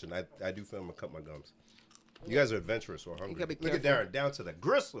of crunching. I do feel I'm going to cut my gums. You guys are adventurous or hungry. gotta be Look at careful. Darren, down to the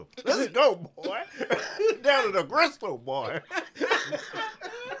gristle. Let's go, boy. Down to the gristle, boy.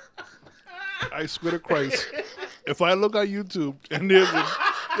 I swear to Christ, if I look on YouTube and there's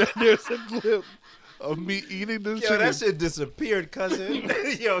a clip of me eating this Yo, chicken, that shit disappeared, cousin.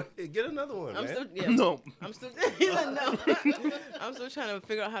 Yo, get another one, I'm man. still. Yeah. no, I'm still. He's like, no. I'm still trying to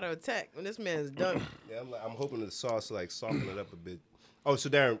figure out how to attack when this man is done. Yeah, I'm hoping the sauce like soften it up a bit. Oh, so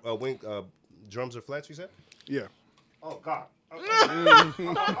Darren, drums are flats, you said? yeah. Oh God.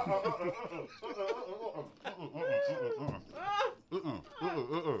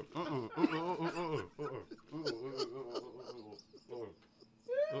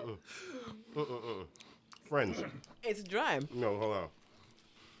 Friends. It's dry. No, hold on.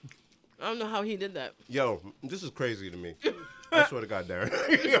 I don't know how he did that. Yo, this is crazy to me. I swear to God, Darren.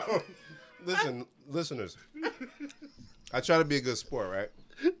 Yo, listen, listeners. I try to be a good sport, right?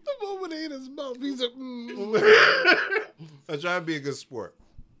 The moment he ate his mouth, he's like, I try to be a good sport.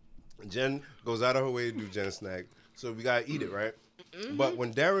 Jen goes out of her way to do Jen snack, so we gotta eat it, right? But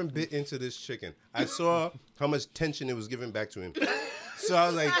when Darren bit into this chicken, I saw how much tension it was giving back to him. So I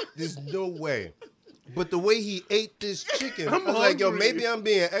was like, "There's no way." But the way he ate this chicken, I was like, "Yo, hungry. maybe I'm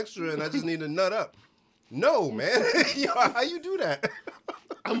being extra and I just need to nut up." No, man. Yo, how you do that?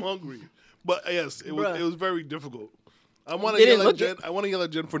 I'm hungry. But yes, it was Bruh. it was very difficult. I want They to didn't yell at look Jen. it. I want to yell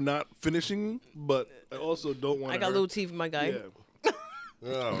at Jen for not finishing, but I also don't want. I got little teeth, my guy. Yeah.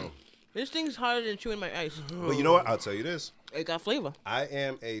 Oh. This thing's harder than chewing my ice. But you know what? I'll tell you this. It got flavor. I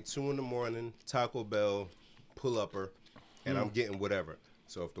am a 2 a.m. Taco Bell pull-upper, and I'm getting whatever.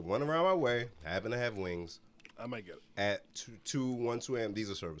 So if the one around my way happen to have wings I might get it. at 2 a.m., these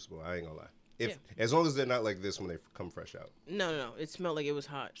are serviceable. I ain't gonna lie. As long as they're not like this when they come fresh out. No. It smelled like it was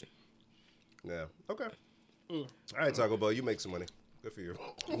hot. Yeah. Okay. All right, Taco Bell, you make some money. Good for you.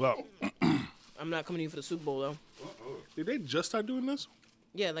 Well, I'm not coming to you for the Super Bowl though. did they just start doing this?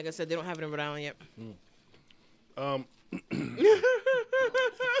 Yeah, like I said, they don't have it in Rhode Island yet.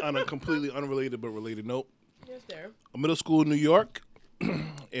 On a completely unrelated but related note, Yes, there. a middle school in New York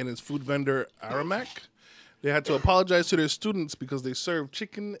and its food vendor Aramac, they had to apologize to their students because they served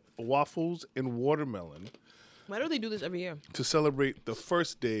chicken, waffles, and watermelon Why do they do this every year? to celebrate the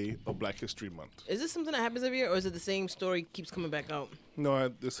first day of Black History Month. Is this something that happens every year, or is it the same story keeps coming back out? No,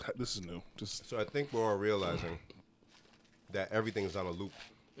 this is new. Just So I think we're all realizing that everything's on a loop,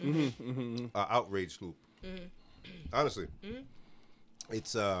 an outrage loop. Honestly,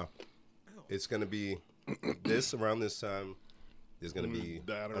 it's gonna be this around this time. There's gonna be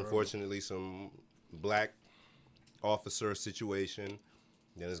that around. unfortunately some black officer situation.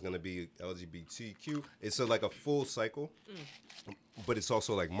 Then there's gonna be LGBTQ. It's like a full cycle, but it's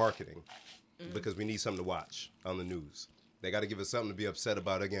also like marketing because we need something to watch on the news. They got to give us something to be upset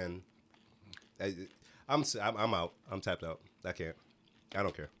about again. I'm out. I'm tapped out. I can't. I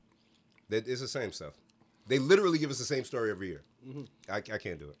don't care. It's the same stuff. They literally give us the same story every year. I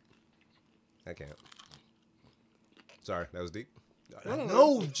can't do it. I can't. Sorry, that was deep.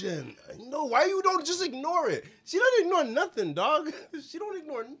 No, Jen. No, why you don't just ignore it? She don't ignore nothing, dog. She don't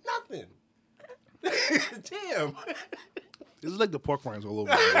ignore nothing. Damn. this is like the pork rinds all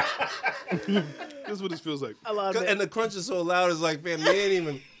over. This is what this feels like. I love And the crunch is so loud. It's like, fam,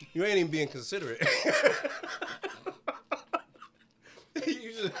 you ain't even being considerate.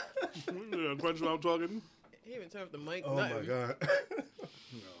 You just- Crunch while I'm talking. He even turned off the mic. oh my god.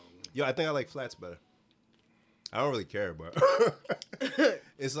 Yo, I think I like flats better. I don't really care, but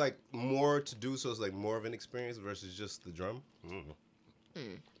it's like more to do, so it's like more of an experience versus just the drum.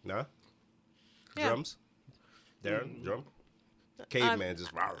 Nah? Yeah. Drums? Darren, drum? Caveman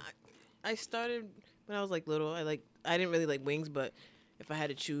just... I started when I was like little. I didn't really like wings, but if I had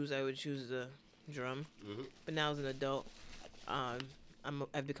to choose, I would choose the drum. But now as an adult,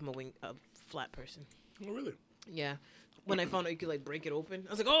 I've become a flat person. Oh, really? Yeah. When I found out you could like break it open,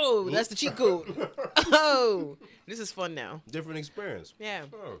 I was like, "Oh, that's the cheat code." Oh, this is fun now. Different experience. Yeah,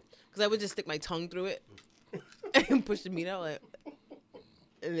 Oh. because I would just stick my tongue through it and push the meat out, like,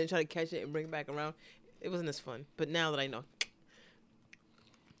 and then try to catch it and bring it back around. It wasn't as fun, but now that I know,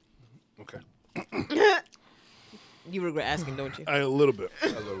 Okay. you regret asking, don't you? A little bit. A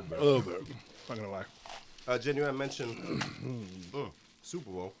little bit. A little bit. Not gonna lie. Jen, you had mentioned Super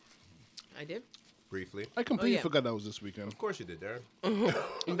Bowl I did. briefly. I completely yeah. forgot that was this weekend. Of course you did, Darren.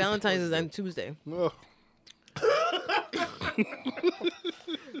 And Valentine's is on Tuesday. Ugh.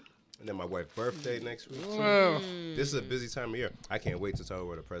 And then my wife's birthday next week. So Well, this is a busy time of year. I can't wait to tell her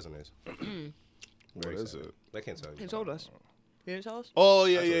where the present is. what Very is excited. it? I can't tell you. You told us. You didn't tell us? Oh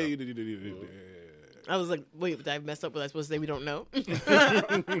yeah, I yeah, told you did. I was like, wait, did I mess up? Was I supposed to say we don't know? Yeah,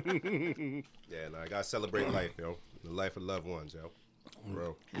 no, I gotta celebrate life, yo. The life of loved ones, yo.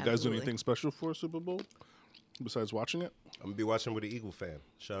 Bro. You guys do Absolutely. anything special for Super Bowl besides watching it? I'm gonna be watching with an Eagle fan.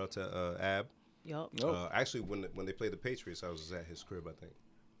 Shout out to Ab. Yup, No. Actually, when they played the Patriots, I was at his crib, I think.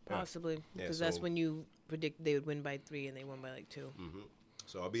 possibly. Yeah, Because that's so- when you predict they would win by 3 and they won by like 2.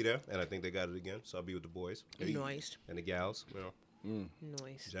 So I'll be there, and I think they got it again. So I'll be with the boys Nice. and the gals. You know,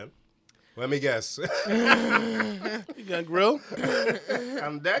 Nice. Jen. Let me guess. You got grill?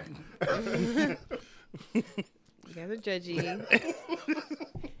 On deck. You guys are judgy.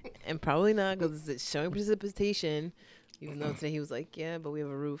 And probably not because it's showing precipitation. Even though today he was like, yeah, but we have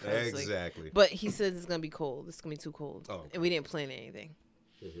a roof. I was like- Exactly. but he says it's going to be cold. It's going to be too cold. Oh, okay. And we didn't plan anything.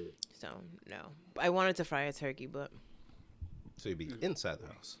 So, no. I wanted to fry a turkey, but So you'd be inside the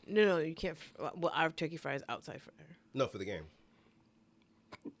house. no, you can't. Well, our turkey fry is outside fryer. No, for the game.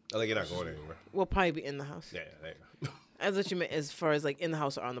 I think you're not going anywhere. We'll probably be in the house. Yeah, there you go. As what you meant as far as like in the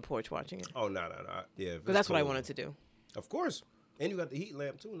house or on the porch watching it. Oh, no. Yeah. Because that's what I wanted to do. Of course. And you got the heat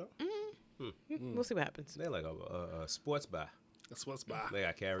lamp, too, no? We'll see what happens. They're like a sports bar. That's what's by. They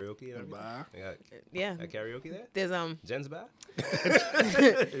got karaoke and everything. Bar. They got Yeah. karaoke there? There's Jen's bar?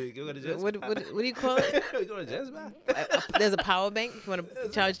 You go to Jen's what bar? do you call it? You go to Jen's bar? There's a power bank. If you want to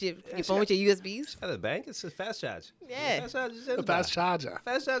charge your phone with your USBs. At the bank, it's a fast charge. Yeah. Fast charge at Jen's The bar. fast charger.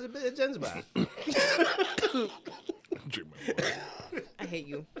 Fast charge at Jen's bar. Drink my water. I hate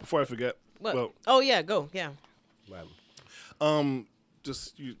you. Before I forget. What? Well, Oh yeah, go. Yeah. Wow.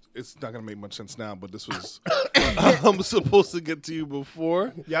 just it's not gonna make much sense now, but this was I'm supposed to get to you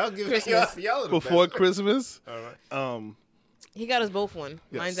before Y'all give Christmas. y'all are the before best. Christmas. All right. He got us both one.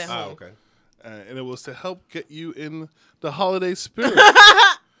 Yes. Mine's at home. Okay. And it was to help get you in the holiday spirit.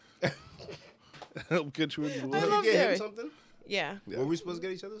 Help get you in the Did I you love get Derek. him something? Yeah. Were we supposed to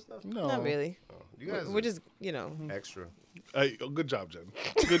get each other stuff? No, Not really. Oh, you guys We're just, you know. extra. Hey, oh, good job, Jen.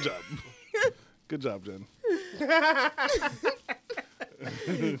 Good job. Good job, Jen.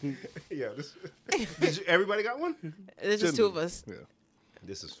 Yeah. Everybody got one? There's just Jen two of us. Yeah.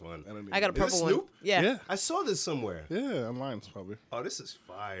 This is fun. I, don't I got a even- Is it purple one. Snoop? Yeah. Yeah. I saw this somewhere. Yeah, online probably. Oh, this is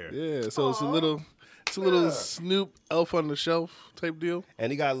fire. Yeah, so it's a little Snoop Elf on the Shelf type deal.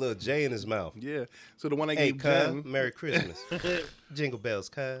 And he got a little J in his mouth. Yeah. So the one I Hey, gave cuz, Jen, Merry Christmas. Jingle bells,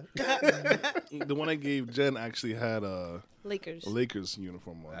 cuz. the one I gave Jen actually had a Lakers. Lakers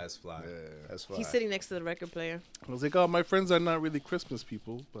uniform on. That's fly. Yeah. That's fly. He's sitting next to the record player. I was like, oh, my friends are not really Christmas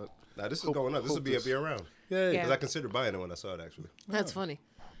people, but Now, this is Hope- going up. This will hope be up this- here around. yeah, Yeah. Because I considered buying it when I saw it, actually. That's funny.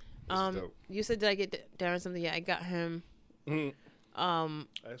 This is dope. You said, did I get Darren something? Yeah, I got him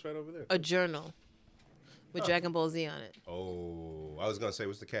That's right over there. a journal with Dragon Ball Z on it. Oh, I was going to say,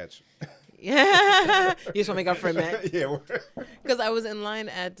 what's the catch? Yeah. You just want to make our friend mad? Yeah. we're- Because I was in line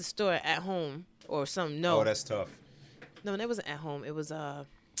at the store at home or something. No. Oh, that's tough. No, that wasn't at home. It was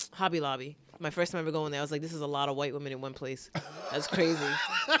Hobby Lobby. My first time ever going there, I was like, this is a lot of white women in one place. That's crazy.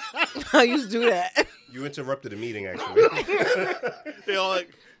 I used to do that. You interrupted the meeting, actually. They all like,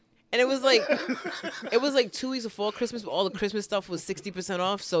 And it was like 2 weeks before Christmas, but all the Christmas stuff was 60%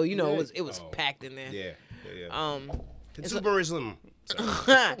 off. So, you know, it was Oh. packed in there. Yeah. It's a- Consumerism.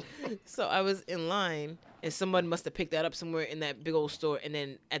 So I was in line, and someone must have picked that up somewhere in that big old store, and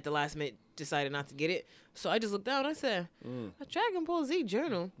then at the last minute decided not to get it. So I just looked down. I said, "A Dragon Ball Z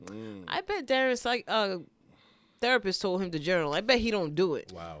journal." I bet Darren's therapist told him to journal. I bet he don't do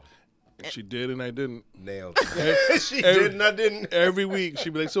it. Wow. she did and I didn't. Nailed it. She did and I didn't. Every week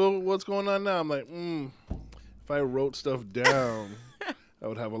she'd be like, so what's going on now? I'm like, if I wrote stuff down, I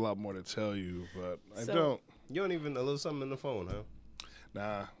would have a lot more to tell you, but I So- don't. You don't even a little something in the phone, huh?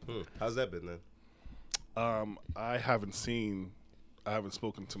 Nah. How's that been then? I haven't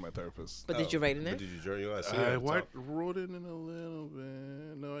spoken to my therapist. But did you write in there? But did you journal? I see I her talk. wrote it in a little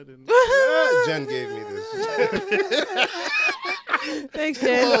bit. No, I didn't. Jen gave me this. Thanks,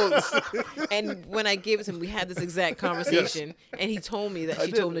 Jen. And when I gave it to him, we had this exact conversation, and he told me that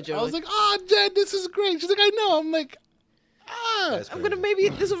she told him to journal. I was like, "Oh, Jen, this is great." She's like, "I know." I'm like, That's I'm crazy. gonna maybe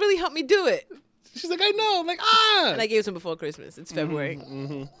this will really help me do it. She's like, "I know." I'm like, And I gave it to him before Christmas. It's February.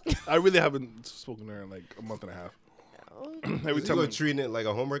 I really haven't spoken to her in like a month and a half. Every You time, gonna treating it like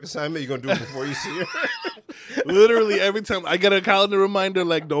a homework assignment? You gonna do it before you see her? literally every time I get a calendar reminder,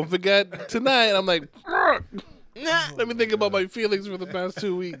 like, "Don't forget tonight." I'm like, "Ugh." Nah. Let me think about my feelings for the past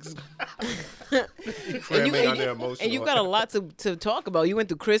 2 weeks. Cramming on their emotional. And you got a lot to talk about. You went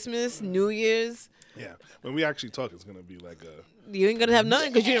through Christmas, New Year's. Yeah, when we actually talk, it's gonna be like a You ain't gonna have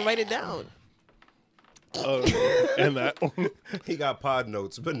nothing because you didn't write it down. and that. He got pod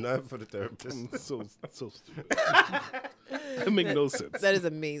notes, but none for the therapist. so stupid. It makes no sense. That is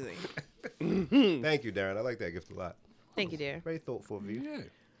amazing. Thank you, Darren. I like that gift a lot. Thank you, dear. Very thoughtful of you.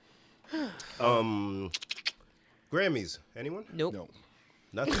 Yeah. Grammys. Anyone? Nope. No.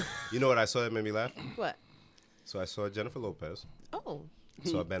 Nothing. You know what I saw that made me laugh? What? So I saw Jennifer Lopez. Oh.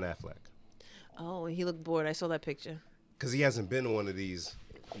 Saw Ben Affleck. Oh, and he looked bored. I saw that picture. Because he hasn't been on one of these.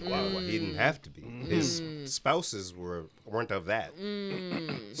 Wow, he didn't have to be. His spouses weren't of that.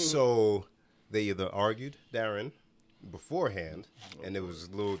 So they either argued, Darren, beforehand, and there was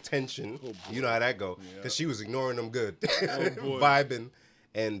a little tension. You know how that go. Because she was ignoring them good. boy. Vibing.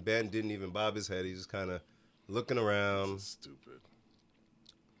 And Ben didn't even bob his head. He just kind of looking around. Stupid.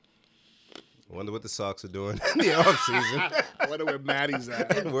 I wonder what the Sox are doing in the off season. I wonder where Maddie's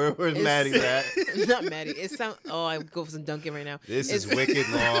at. Where's Maddie at? Not Maddie. It sound. Oh, I go for some Dunkin' right now. This is wicked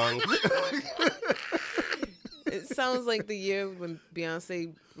long. It sounds like the year when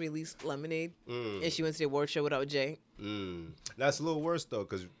Beyonce released Lemonade, and she went to the award show without Jay. That's a little worse though,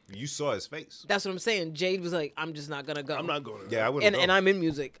 because you saw his face. That's what I'm saying. Jade was like, "I'm just not gonna go." I'm not going to. Yeah, I wouldn't. And I'm in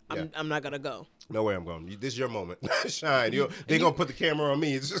music. Yeah. I'm not gonna go. No way I'm going. This is your moment. Shine. They're going to put the camera on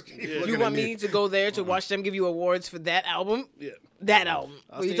me. It's just keep looking You at want me to go there to watch them give you awards for that album? Yeah. That album.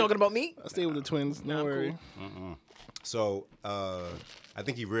 Were you stay- talking about me? I stay with the twins. Don't Nah, worry. So I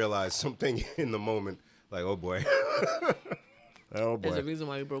think he realized something in the moment. Like, oh boy. Oh There's a boy. reason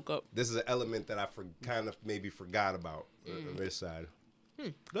why we broke up. This is an element that I kind of maybe forgot about on this side.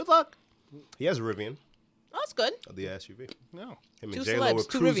 Good luck. He has a Rivian Oh, that's good, of the SUV. No. Him Two and J-Lo were celebs,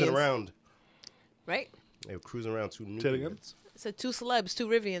 two cruising Rivians. around. right? They were cruising around two new Say it again? Rivians. I said 2 celebs, 2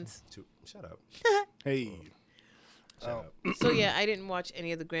 Rivians. Shut up. Hey. Shut up. So yeah, I didn't watch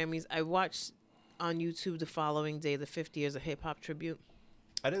any of the Grammys. I watched on YouTube the following day the 50 years of hip hop tribute.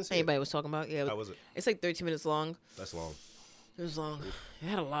 I didn't see Anybody it. was talking about? Yeah, How was it? It's like 13 minutes long. That's long. It was long. It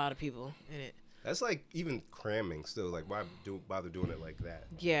had a lot of people in it. That's like even cramming still. Like, why bother doing it like that?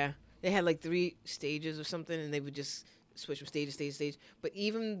 Yeah, they had like 3 stages or something, and they would just switch from stage to stage to stage. But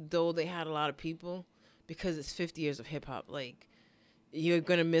even though they had a lot of people, because it's 50 years of hip hop, like you're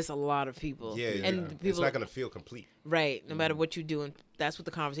gonna miss a lot of people. Yeah, and yeah. people It's not going to feel complete. right. No matter what you do, and that's what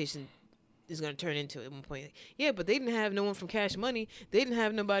the conversation is gonna turn into at one point. Yeah, but they didn't have no one from Cash Money. They didn't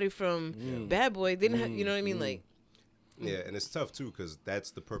have nobody from Bad Boy. They didn't have, you know what I mean? Like, Yeah, and it's tough too because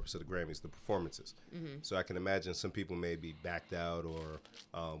that's the purpose of the Grammys, the performances. So I can imagine some people maybe backed out or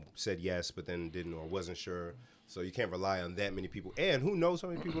said yes, but then didn't or wasn't sure. So you can't rely on that many people. And who knows how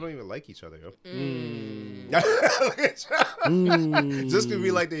many people don't even like each other, yo. Just because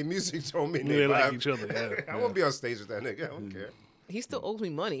we like their music don't mean They like vibe. each other. Yeah. I won't be on stage with that nigga. I don't care. he still owes me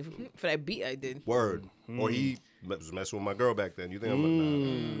money for that beat I did. Word. Or he was messing with my girl back then. You think I'm like,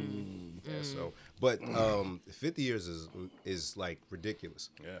 nah. Yeah, so. But 50 years is like ridiculous.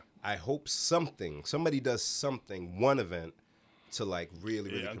 Yeah. I hope somebody does something, one event, to like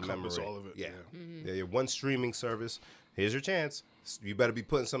really encompass commemorate all of it, Yeah. yeah. Yeah, your one streaming service. Here's your chance. You better be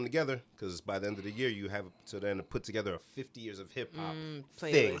putting something together because by the end of the year you have to then put together a 50 years of hip hop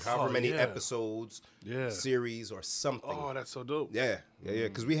thing, playlist. however Oh, many yeah. episodes, Yeah. series or something. Oh, that's so dope. Yeah.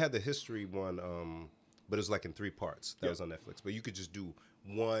 Because we had the history one, but it was like in 3 parts. That was on Netflix. But you could just do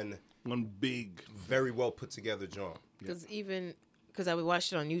one One big. very well put together joint. Because I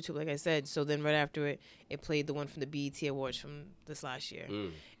watched it on YouTube, like I said. So then right after it played the one from the BET Awards from this last year,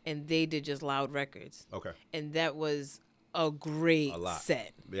 and they did just Loud Records, Okay. and that was a great lot.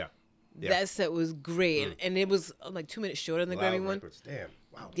 set. Yeah. That set was great, and it was like 2 minutes shorter than the Loud Grammy one. Records. Damn.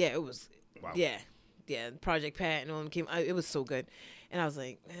 Wow. Yeah, it was. Wow. Yeah. Project Pat and all them came. It was so good, and I was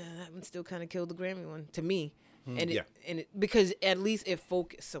like, that one still kind of killed the Grammy one to me. and Yeah. because at least it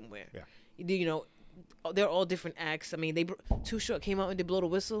focused somewhere. Yeah. You know, they're all different acts. I mean, Too Short came out and they blow the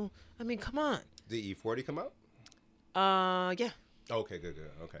whistle. I mean, come on. Did E40 come out? Yeah, Okay, good.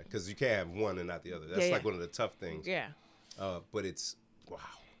 Okay, because you can't have one and not the other. That's Yeah, like yeah. one of the tough things. yeah. But it's wow.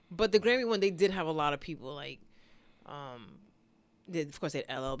 But the Grammy one, they did have a lot of people like, of course they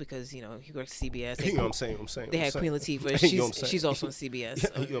had LL because you know he works at CBS. They, You know what I'm saying? they had Queen Latifah. You know what I'm saying? She's also on CBS. You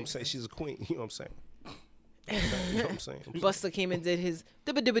know what I'm saying? She's a queen. You know what I'm saying? You know what I'm saying? Busta came and did his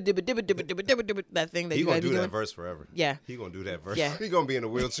that thing that He you gonna guys be do that doing. verse forever. Yeah. He gonna do that verse. Yeah. He gonna be in a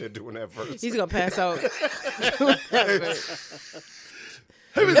wheelchair doing that verse. He's gonna pass out.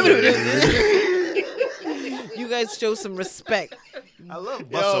 You guys show some respect. I love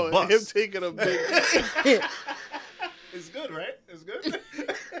Yo, Busta him Bus. taking a big. It's good, right? It's good.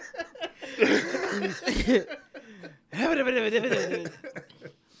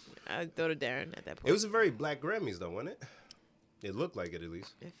 I throw to Darren at that point. It was a very black Grammys, though, wasn't it? It looked like it, at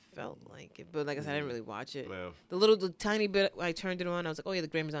least. It felt like it, but like I said, I didn't really watch it. Yeah. The tiny bit I turned it on, I was like, oh yeah, the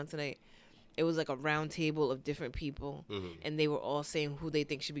Grammys on tonight. It was like a round table of different people, and they were all saying who they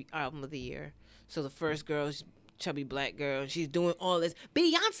think should be album of the year. So the first girl, chubby black girl, she's doing all this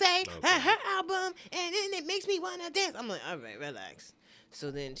Beyonce, her album, and then it makes me wanna dance. I'm like, all right, relax. So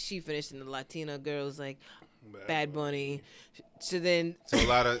then she finished, and the Latina girl's like, Bad Bunny. So then, So a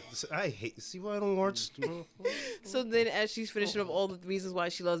lot of I hate. See why I don't watch. so then, as she's finishing up all the reasons why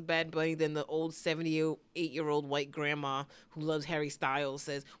she loves Bad Bunny, then the old 78-year-old white grandma who loves Harry Styles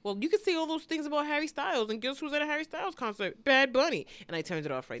says, "Well, you can say all those things about Harry Styles, and guess who's at a Harry Styles concert? Bad Bunny." And I turned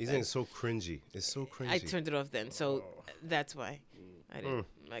it off right These then. things so cringy. It's so cringy. I turned it off then, so that's why I didn't.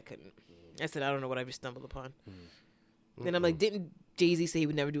 I couldn't. I said, I don't know what I just stumbled upon. Then I'm like, didn't Jay-Z say he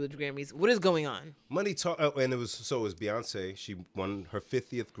would never do the Grammys? What is going on? Money talk, and it was Beyonce. She won her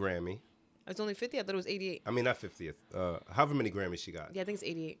 50th Grammy. It's only 50. I thought it was 88. I mean, not 50th. However many Grammys she got. Yeah, I think it's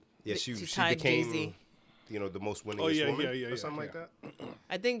 88. Yeah, she tied became, Jay-Z. the most winningest Oh, yeah, woman yeah, or something like that.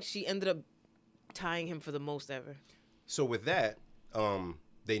 I think she ended up tying him for the most ever. So with that,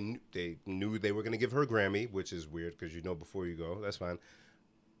 they knew they were going to give her a Grammy, which is weird because before you go, that's fine.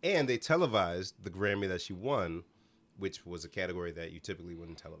 And they televised the Grammy that she won, which was a category that you typically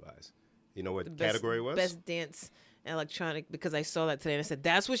wouldn't televise. You know what The category was? Best dance electronic, because I saw that today and I said,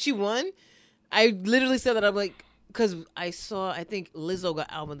 that's what she won? I literally said that. I'm like, because I think Lizzo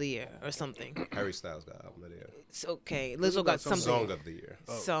got album of the year or something. Harry Styles got album of the year. It's okay. Lizzo got something. Song of the year.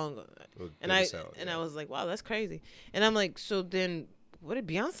 Song. Or And biggest sell, I yeah. was like, wow, that's crazy. And I'm like, so then what did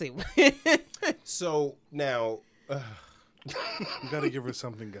Beyonce win? So now, You gotta give her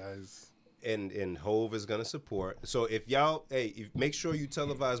something, guys. and Hove is gonna support. So if y'all, make sure you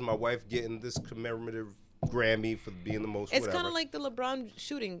televise my wife getting this commemorative Grammy for being the most. It's whatever. kind of like the LeBron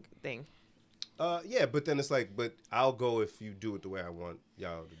shooting thing. Yeah, but then it's like, but I'll go if you do it the way I want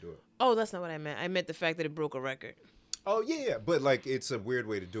y'all to do it. Oh, that's not what I meant. I meant the fact that it broke a record. Oh yeah, but like it's a weird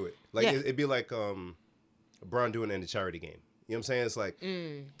way to do it. Like Yeah. it'd be like LeBron doing it in the charity game. You know what I'm saying? It's like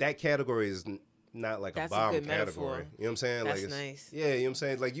that category is not like That's a a bomb good category. metaphor. You know what I'm saying? That's like it's, nice. Yeah, you know what I'm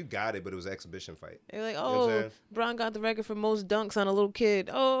saying? Like you got it, but it was an exhibition fight. They're like, know what I'm oh, saying? Bron got the record for most dunks on a little kid.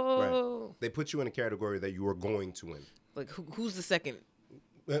 Oh, They put you in a category that you were going to win. like who's the second?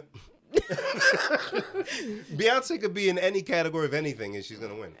 Beyonce could be in any category of anything and she's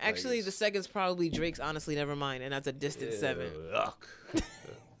gonna win. Actually, Like, the second's probably Drake's Honestly Never Mind, and that's a distant seven. Yuck.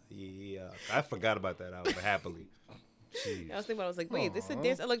 Yeah, I forgot about that album happily. Jeez. I was thinking about it, I was like, wait, this is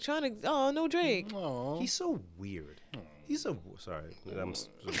dance electronics. Oh, no Drake. Oh, He's so weird. He's so sorry. I'm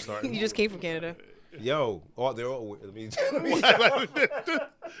starting. You just came from Canada. Yo, they're all weird.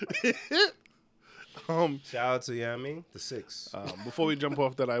 Shout out to, the six. Before we jump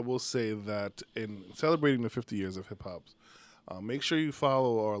off that, I will say that in celebrating the 50 years of hip hop, make sure you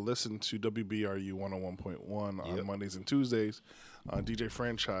follow or listen to WBRU 101.1 on Mondays and Tuesdays. DJ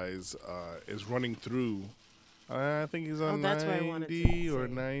Franchise is running through. I think he's on that's where I wanted to 90 or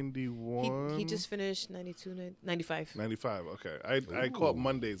say. 91. He just finished 92, 95. 95. Okay, I caught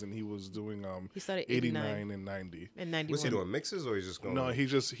Mondays and he was doing He started 89 and 90. And 91. What's he doing? Mixes or he's just going? No,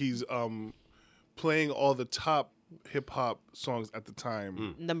 he's playing all the top hip hop songs at the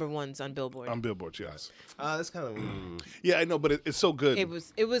time Number ones on Billboard. on Billboard. Yes. That's kind of. Yeah, I know, but it's so good. It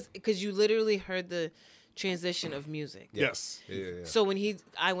was because you literally heard the transition of music. Yes. Yeah. So when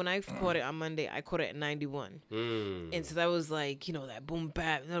I caught it on Monday, I caught it at 91. And so that was like, that boom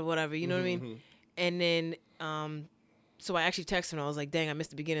bap, whatever, you know what I mean? And then, so I actually texted him. I was like, dang, I missed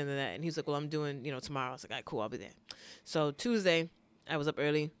the beginning of that. And he was like, well, I'm doing, tomorrow. I was like, all right, cool, I'll be there. So Tuesday, I was up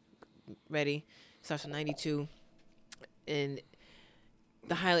early, ready. Starts from 92. And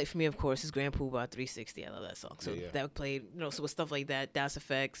the highlight for me, of course, is Grand Poobah 360. I love that song. So that played, so with stuff like that, Das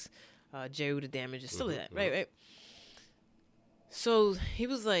Effects, Jerry with the Damage, and stuff like that, right? So he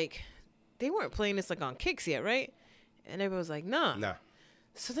was like, they weren't playing this like on Kicks yet, right? And everyone was like, nah.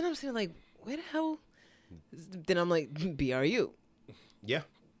 So then I'm saying like, where the hell? Then I'm like, BRU. Yeah.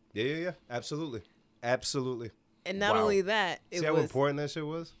 Absolutely. And not only that, See how important that shit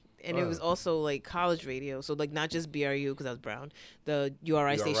was? And it was also like college radio, so like not just BRU because I was Brown, the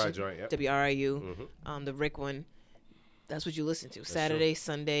URI station, joint, yep. WRIU, the Rick one. That's what you listen to Saturday,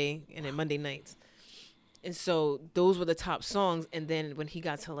 Sunday, and then Monday nights. And so those were the top songs. And then when he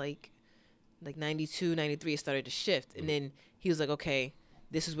got to like 92, 93, it started to shift. And then he was like, okay,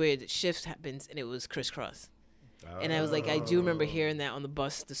 this is where the shift happens, and it was Crisscross. And I was like, I do remember hearing that on the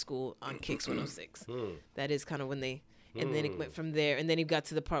bus to school on Kicks 106. That is kind of when they. And then it went from there. And then he got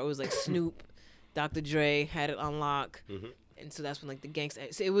to the part where it was like Snoop, Dr. Dre had it on lock. And so that's when like the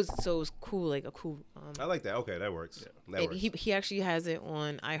gangsta. So it was cool, like a cool. I like that. Okay, that works. Yeah. That works. He actually has it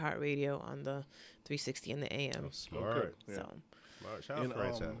on iHeartRadio on the 360 and the AM. Oh, smart. Okay. So smart. Shout out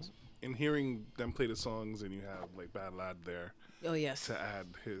franchise. In hearing them play the songs, and you have like Bad Lad there. Oh yes. To add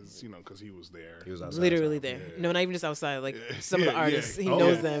his, because he was there. He was outside. Literally there. Yeah. No, not even just outside. Like some of the artists, he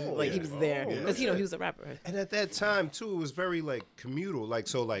knows them. Like he was there because he was a rapper. And at that time too, it was very like communal. Like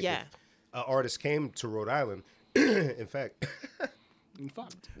so, like if an artist came to Rhode Island. In fact,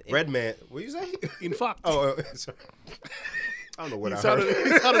 Redman. What you say? In fact. Oh, sorry. I don't know what He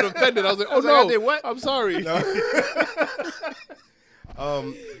sounded offended. I was like, oh no, I did what? I'm sorry. No.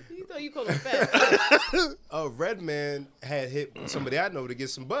 You thought you called him fat. Redman had hit somebody I know to get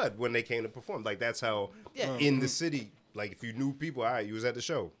some bud when they came to perform. Like that's how in the city, like if you knew people, all right, you was at the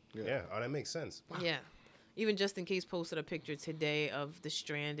show. Yeah. Oh, that makes sense. Yeah. Even Just In Case posted a picture today of the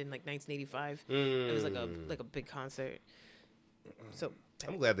Strand in like 1985. It was like a big concert. So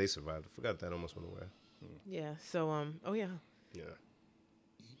I'm glad they survived. I forgot that almost went away. Yeah. So Yeah.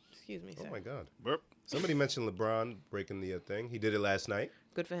 Excuse me. Oh Sorry. my God. Burp. Somebody mentioned LeBron breaking the thing. He did it last night.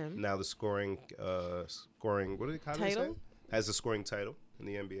 Good for him. Now the scoring. What do they call it? Has the scoring title in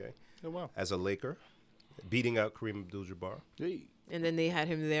the NBA. Oh wow. As a Laker, beating out Kareem Abdul-Jabbar. Hey. And then they had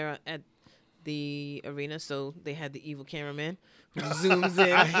him there at the arena, so they had the evil cameraman who zooms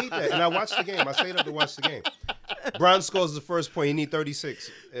in. I hate that. And I watched the game. I stayed up to watch the game. Bron scores the first point. He need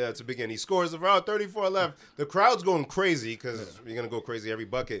 36 to begin. He scores around 34 left. The crowd's going crazy because you're going to go crazy every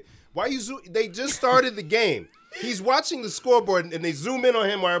bucket. Why you zoom? They just started the game. He's watching the scoreboard, and they zoom in on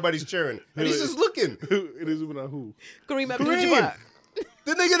him while everybody's cheering. And he's just looking. It is zooming on who? Kareem Abdul-Jabbar.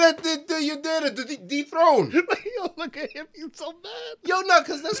 The nigga that you did to dethrone. Yo, look at him. He's so mad. Yo, no,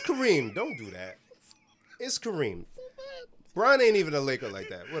 because that's Kareem. Don't do that. It's Kareem. Bron ain't even a Laker like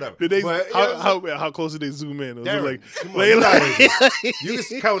that. Whatever. Did they, but, how close did they zoom in? Was Darren, it come on, you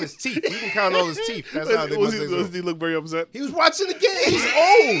can count his teeth. You can count all his teeth. That's how they was he look very upset? He was watching the game. He's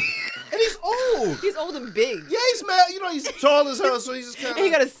old. And he's old. He's old and big. Yeah, he's mad. He's tall as hell, so he's just kind of... And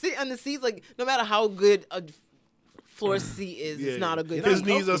he got to sit on the seats. Like, no matter how good a floor seat is, it's not a good His seat.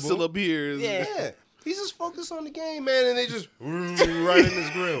 knees are still up here. Yeah. He's just focused on the game, man, and they just right in his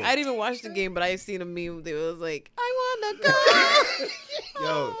grill. I didn't even watch the game, but I seen a meme that was like, I wanna go.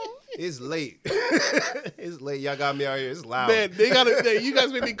 Yo, it's late. It's late. Y'all got me out here. It's loud. Man, you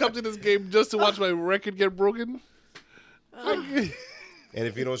guys made me come to this game just to watch my record get broken. And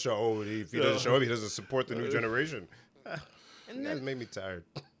if he don't show up, he doesn't support the new generation. You guys made me tired.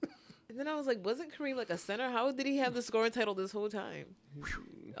 And then I was like, wasn't Kareem like a center? How did he have the scoring title this whole time?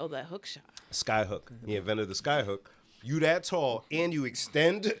 Oh, that hook shot. Sky hook. He invented the sky hook. You that tall and you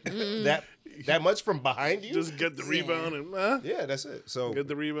extend that much from behind you? Just get the rebound and yeah, that's it. So get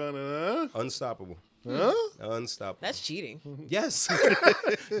the rebound and unstoppable. Unstoppable. That's cheating. Yes.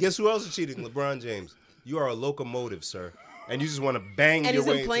 Guess who else is cheating? LeBron James. You are a locomotive, sir. And you just want to bang and your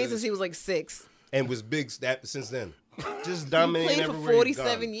way he's been playing into since he was like 6. and was big since then. Just He dominating played for everywhere.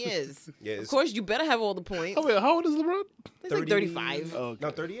 47 years. Yeah, of course, you better have all the points. wait, how old is LeBron? He's like 35. Oh, No,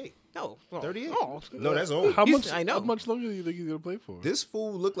 38. No. 38. Oh. No, that's old. How much? I know. How much longer do you think he's gonna play for? This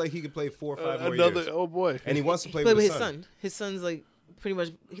fool looked like he could play 4 or 5 more Another. years. Oh boy. And he wants to play Play with with his his son. son. His son's like pretty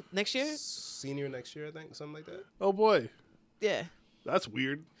much next year. Senior next year, I think, something like that. Oh boy. Yeah. That's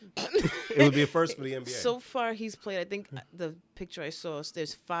weird. It would be a first for the NBA. So far, he's played. I think the picture I saw,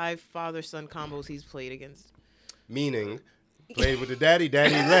 there's 5 father-son combos he's played against. Meaning, played with the daddy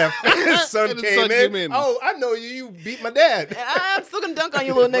left, his son, And his came, son in. came in. Oh, I know you. You beat my dad. And I'm still gonna dunk on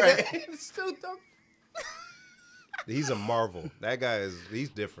you, little nigga. Right. Still dunk. He's a marvel. That guy he's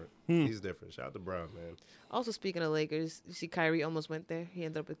different. He's different. Shout out to Brown, man. Also, speaking of Lakers, you see Kyrie almost went there. He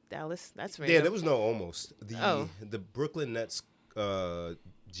ended up with Dallas. That's random. Yeah, there was no almost. The Brooklyn Nets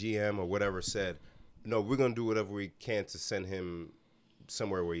GM or whatever said, no, we're gonna do whatever we can to send him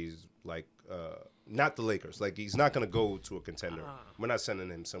somewhere where he's like, not the Lakers. Like he's not gonna go to a contender. We're not sending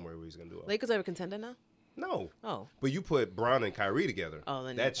him somewhere where he's gonna do it. Lakers are a contender now? No. Oh. But you put Bron and Kyrie together. Oh,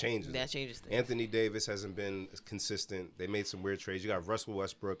 then that changes. That changes things. Anthony Davis hasn't been consistent. They made some weird trades. You got Russell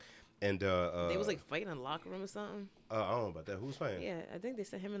Westbrook and they was like fighting in the locker room or something. I don't know about that. Who's fighting? Yeah, I think they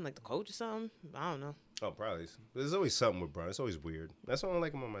sent him in like the coach or something. I don't know. Oh, probably. There's always something with Bron. It's always weird. That's why I don't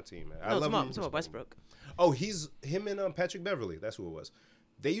like him on my team, man. I No, love him. I'm talking about Westbrook. Oh, him and Patrick Beverly. That's who it was.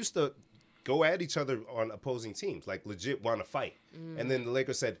 They used to go at each other on opposing teams, like legit want to fight. And then the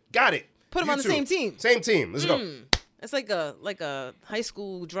Lakers said, "Got it. Put them You on the two. same team. Same team. Let's go." It's like a high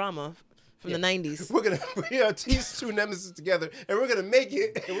school drama from the 90s. We are these two nemesis together, and we're gonna make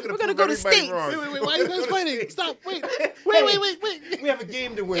it. And We're gonna go to everybody states. wrong. Wait, why are you guys fighting? Stop, wait. Wait. We have a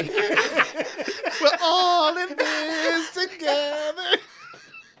game to win. We're all in this together.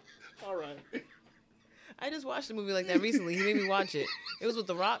 All right. I just watched a movie like that recently. He made me watch it. It was with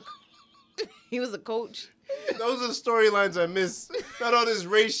The Rock. He was a coach. Those are the storylines I miss. Not all this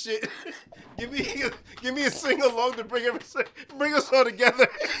race shit. Give me a sing along to bring us all together.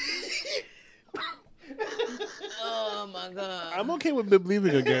 Oh my God. I'm okay with Bib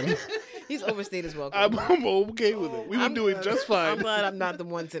leaving again. He's overstayed his welcome. I'm okay with it. We were doing just fine. I'm glad I'm not the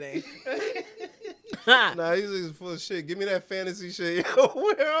one today. Nah, he's full of shit. Give me that fantasy shit. Yo,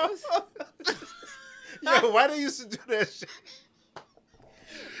 where else? Yo, why they used to do that shit?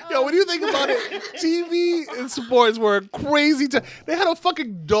 Yo, when you think about it, TV and sports were a crazy time. They had a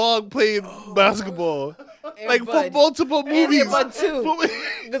fucking dog playing basketball. Air Like Bud. for multiple And Air movies. Bud too.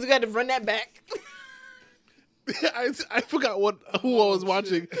 Because we got to run that back. I forgot who I was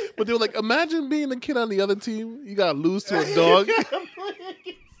watching, but they were like, imagine being a kid on the other team. You gotta lose to a dog.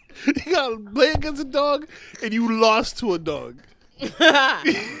 You gotta play against a dog, and you lost to a dog. I'm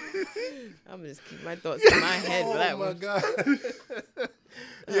gonna just keep my thoughts in my head for that Oh my one. God.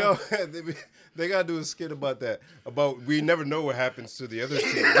 Yo, they gotta do a skit about that. About we never know what happens to the other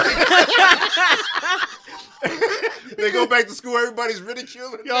team. They go back to school, everybody's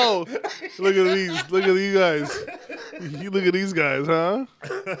ridiculing. Yo, look at these. Look at you guys. You look at these guys, huh?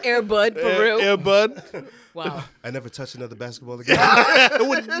 Air Bud, for real. Air Bud. Wow. I never touch another basketball again. I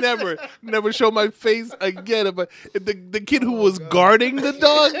would never show my face again. If the kid who was guarding the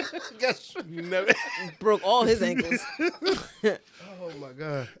dog, never. Broke all his ankles. Oh my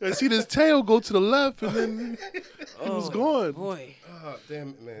God. I see his tail go to the left, and then he was gone. Boy, Oh, damn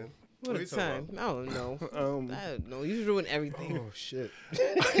it, man. what are a you talking time. I don't know. Um, I don't know. You ruined everything. Oh shit.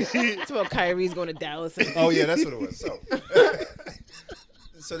 It's about Kyrie's going to Dallas. Oh yeah, that's what it was.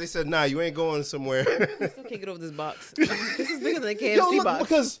 So they said, nah, you ain't going somewhere. I still can't get over this box. This is bigger than a KFC Yo, look, box.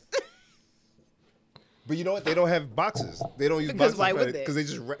 because. But you know what? They don't have boxes. They don't use Because boxes. why would they? Because they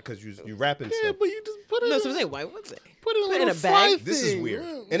just because you wrapping yeah, stuff. but you just put it. No, in, so I'm saying, why would they? put it in a put it in little a bag. fry This is thing. weird,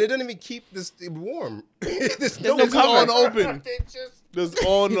 Yeah. and it doesn't even keep this warm. There's no It's cover. on open. They just Just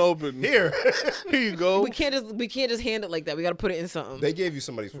on open. here. Here you go. We can't just hand it like that. We got to put it in something. They gave you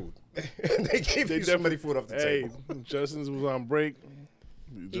somebody's food. They gave you somebody food off the Hey, table. Justin's was on break.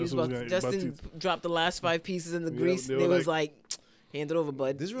 Justin dropped the last 5 pieces in the grease. they They were was like, hand it over,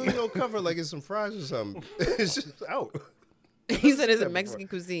 bud. There's really no cover like it's some fries or something. It's just out. He said it's a Mexican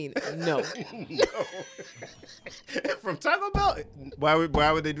cuisine. No. No. From Taco Bell?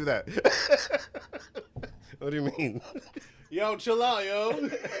 Why would they do that? What do you mean? Yo, chill out, yo.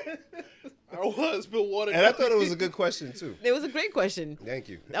 I was spilled water. And I thought it was a good question too. It was a great question. Thank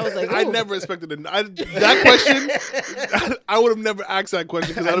you. I was like, I ooh. never expected it. That question, I would have never asked that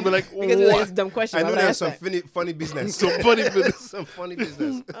question because I would have been like, Because we were like, what? it's a dumb question. I Why knew would there I was ask some that? funny business. So funny business. Some funny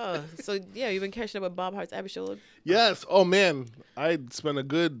business. So yeah, you've been catching up with Bob Hart's episode. Yes. Oh, man. I spent a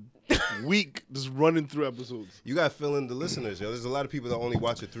good week just running through episodes. You got to fill in the listeners, yo. There's a lot of people that only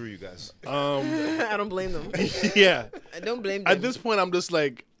watch it through you guys. I don't blame them. Yeah. I don't blame them. At this point, I'm just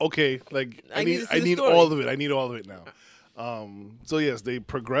like, okay, like I need to see I the need story. all of it. I need all of it now. So yes, they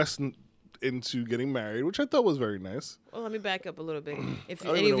progressed into getting married, which I thought was very nice. Well, let me back up a little bit. If I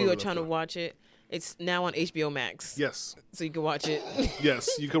don't any even of know you what are it trying to looks watch it, it's now on HBO Max. Yes, So you can watch it. yes,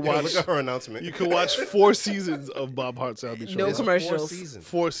 you can Yo, watch. look at her announcement. You can watch 4 seasons of Bob Hart's Saturday Show. No It's commercials. 4 seasons.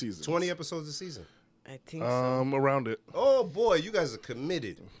 4 seasons. 20 episodes a season. I think so. Around it. Oh boy, you guys are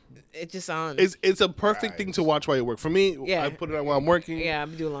committed. It's just on. It's a perfect thing to watch while you work. For me, Yeah. I put it on while I'm working. Yeah,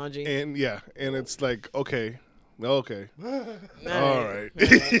 I'm doing laundry. And and it's like okay. All right.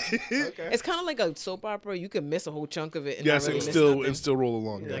 It's kind of like a soap opera. You can miss a whole chunk of it. And Yes, not really and miss still nothing. and still roll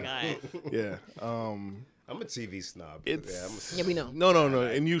along. You're like, Yeah. all right. Yeah. I'm a TV snob. It's Yeah, we know. No,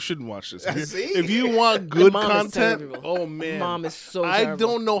 and you shouldn't watch this. See? If you want good mom is content, terrible. oh man, Mom is so I terrible.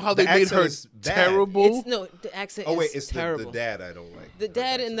 don't know how The they made accent her is bad. terrible. The accent Oh wait, is it's terrible. the dad I don't like. The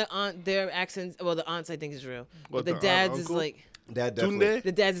dad and the aunt, their accents. Well, the aunts I think is real, What, but the the dad's is uncle? like Dad definitely. Tunde,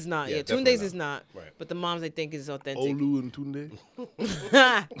 the dad's is not. Yeah, Yeah, definitely Tunde's is not. Right. But the mom's I think is authentic. Olu and Tunde.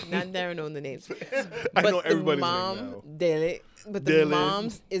 Not never knowing the names. I But know everybody's the name mom, now. Dele, but the Dele.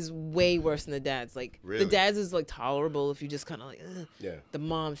 mom's is way worse than the dad's. Like Really? the dad's is like tolerable if you just kind of like. Ugh. Yeah. The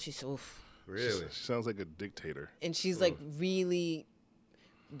mom, she's so, Really? She sounds like a dictator. and she's like really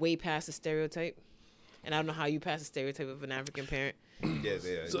way past the stereotype. And I don't know how you pass the stereotype of an African parent. Yeah,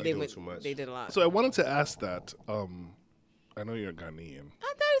 They they do went, too much. they did a lot. So I wanted to ask that. I know you're Ghanaian.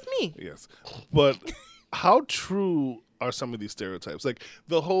 Oh, that is me. Yes. But how true are some of these stereotypes? Like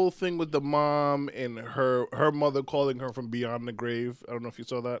the whole thing with the mom and her mother calling her from beyond the grave. I don't know if you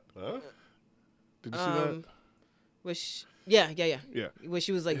saw that. Huh? Did you see that? Which yeah. Yeah. Where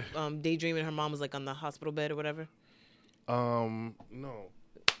she was like daydreaming, her mom was like on the hospital bed or whatever. No.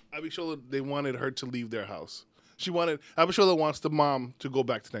 Abishola, they wanted her to leave their house. Abishola wants the mom to go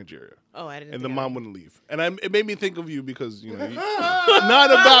back to Nigeria. Oh, I didn't. And think the of mom that. wouldn't leave. And it made me think of you because, you know,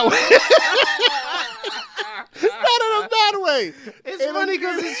 not in a bad way. Not in a bad way. It's funny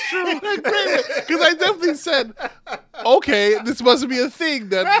because it's true. Because I definitely said, okay, this must be a thing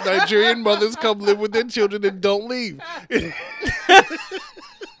that Nigerian mothers come live with their children and don't leave. I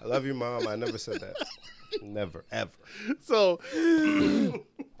love you, Mom. I never said that. Never, ever. So,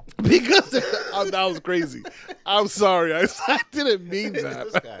 because that was crazy. I'm sorry. I didn't mean This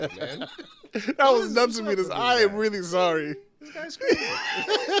that. guy, man. That was nuts to me. I am really sorry. This guy's crazy.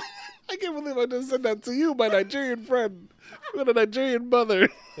 I can't believe I just said that to you, my Nigerian friend. With a Nigerian mother.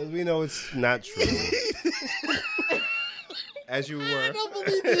 Because we know it's not true. As you were.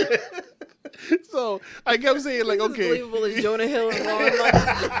 So I kept saying, like, This is okay. believable as Jonah Hill and Lauren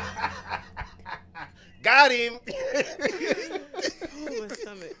London. Got him. Oh, my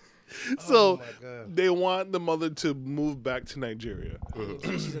stomach. So my God. they want the mother to move back to Nigeria.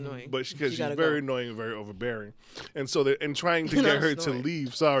 She's annoying. But because she's gotta very go. annoying and very overbearing. And so they're trying to get Not her to snoring.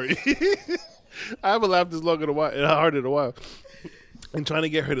 leave. Sorry. I haven't laughed this long in a while, hard in a while. And trying to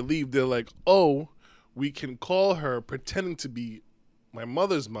get her to leave, they're like, oh, we can call her pretending to be my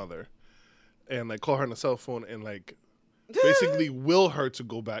mother's mother and like call her on the cell phone and like basically will her to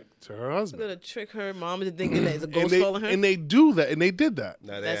go back to her I'm husband. gonna trick her mom into thinking that it's a ghost And calling her. they do that, and they did that.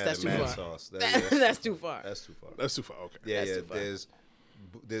 Nah, they That's- had that's a too mad far. sauce. That's too far. That's too far. That's too far. Okay. Yeah, That's yeah. too far.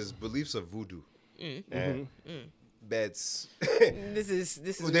 There's beliefs of voodoo. Mm-hmm. And that's This is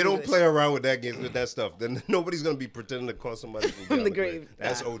they don't play around with that game with that stuff. Then nobody's gonna be pretending to call somebody from the beyond grave.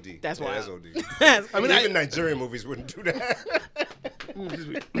 That's Nah, OD. that's Yeah, wild. That's OD. That's I mean, I- even Nigerian movies wouldn't do that.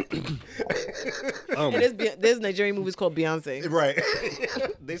 and there's Nigerian movies called Beyonce. Right.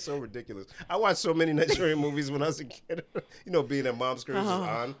 They so ridiculous. I watched so many Nigerian movies when I was a kid. You know, being at mom's crib was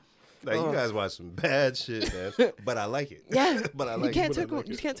on. Like, you guys watch some bad shit, man. But I like it. Yeah, But I you like can't it.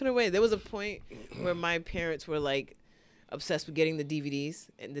 you can't turn away. There was a point where my parents were like obsessed with getting the DVDs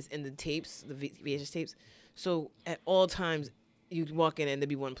and the tapes, the VHS tapes. So at all times, you'd walk in and there'd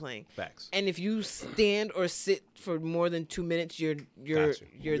be one playing. Facts. And if you stand or sit for more than 2 minutes, you're Gotcha.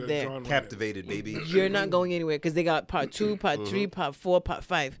 you're there. drawn right Captivated, baby. You're not going anywhere because they got part 2, part 3, part 4, part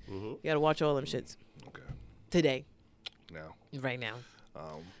 5. You gotta watch all them shits in. Okay. today, Now. right now.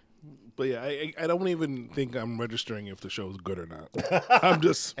 But yeah, I don't even think I'm registering if the show's good or not. I'm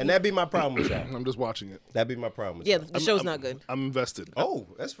just Be my problem with that. I'm just watching it. That'd be my problem with Yeah, that. the show's not good. I'm invested. Oh,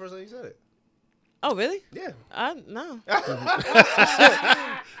 that's the first time you said it. Oh, really? Yeah. No. I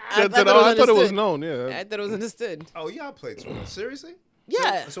thought it was known. Yeah. I thought it was understood. Oh, y'all played too much. Seriously?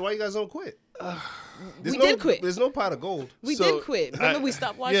 Yeah. So why you guys don't quit? We did quit. There's no pot of gold. We So, did quit. Remember, we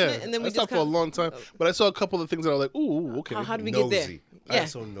stopped watching it, and then we I just stopped for a kinda- long time. But I saw a couple of things that I was like, ooh, okay. How did we get there? Nosy. Yeah. I'm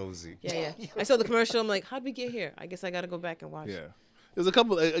so nosy. Yeah. I saw the commercial. I'm like, how'd we get here? I guess I got to go back and watch. Yeah. There's a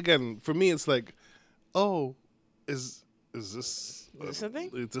couple. Again, for me, it's like, oh, is this? Is this a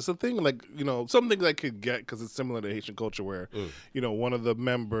thing? Is this a thing? Like, you know, some things I could get because it's similar to Haitian culture, where, you know, one of the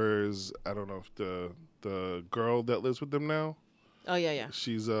members, I don't know if the girl that lives with them now. Oh yeah.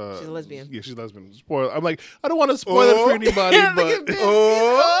 She's a lesbian. Yeah, she's lesbian. Spoil. I'm like, I don't want to spoil it for anybody, Look but at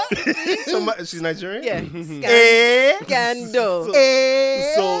Oh, she's Nigerian. Yeah. Eh? Scandal.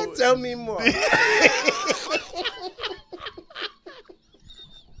 So- Tell me more.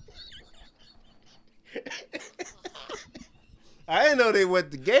 I didn't know they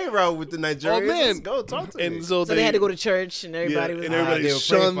went the gay route with the Nigerians. Oh man, Let's go talk to me. and so they had to go to church, and everybody was. and everybody they were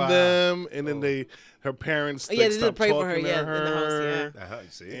shunned praying for them, and then her parents. Oh, yeah, like, they did stopped pray for her, talking to yeah, in the house, You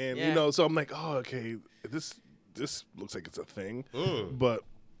see? And Yeah. so I'm like, oh, okay, this looks like it's a thing, but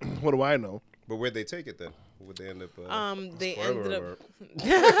what do I know? But where'd they take it then? Would they end up? They spoiler ended alert.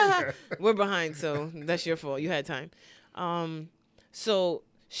 up. We're behind, so that's your fault. You had time. So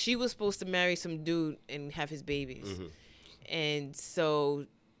she was supposed to marry some dude and have his babies, and so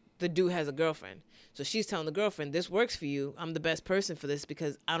the dude has a girlfriend. So she's telling the girlfriend, "This works for you. I'm the best person for this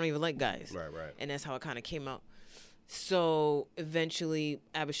because I don't even like guys." Right. And that's how it kind of came out. So eventually,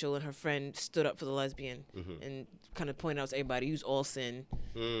 Abigail and her friend stood up for the lesbian and kind of pointed out to everybody, "Use all sin,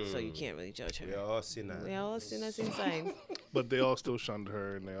 so you can't really judge her." We all see that. We all sin that's inside. But they all still shunned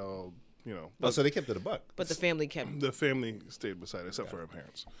her, and they all, Oh, so they kept it a buck. But the family kept. the family stayed beside her, except for her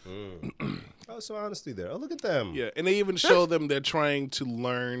parents. Oh, so honesty there. Oh, look at them. Yeah, and they even show them they're trying to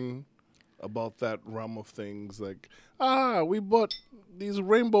learn about that realm of things. Like, we bought these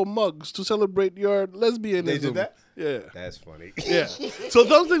rainbow mugs to celebrate your lesbianism. They did that? Yeah. That's funny. Yeah. So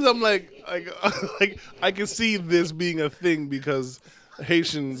those things I'm like I can see this being a thing because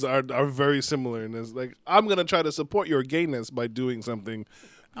Haitians are very similar in this. Like, I'm gonna try to support your gayness by doing something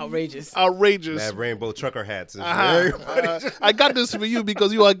Outrageous. outrageous. They have rainbow trucker hats. And Uh-huh. shit. I got this for you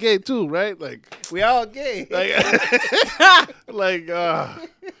because you are gay too, right? Like, We all gay.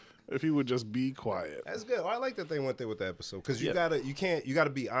 if he would just be quiet. That's good. Oh, I like that they went there with the episode because you Yeah. gotta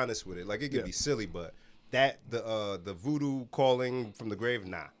be honest with it. Like, it could be silly, but the voodoo calling from the grave,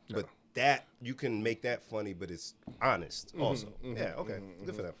 nah. But that you can make that funny, but it's honest also. Yeah, okay,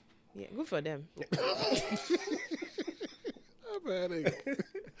 good for them. Yeah, good for them. I've had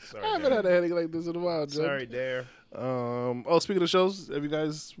Sorry, I haven't had a headache like this in a while, Judge. Sorry, Dare. Speaking of shows, have you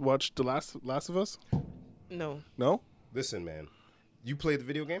guys watched The Last of Us? No. No? Listen, man, you played the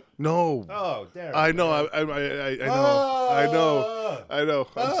video game? No. Oh, Darren. I know. I know. I know.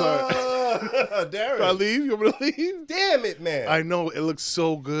 I'm sorry. Darren. Do I leave? You want me to leave? Damn it, man. I know. It looks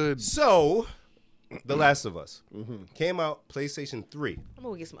so good. So, The Last of Us came out PlayStation 3. I'm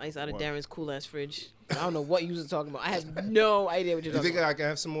gonna get some ice out of Darren's cool ass fridge. I don't know what you was talking about. I have no idea what you're You talking think about. I can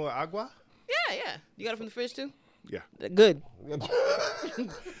have some more agua? Yeah. You got it from the fridge too? Yeah. Good.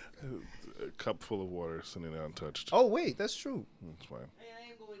 A cup full of water sitting there untouched. Oh, wait, that's true. It's fine.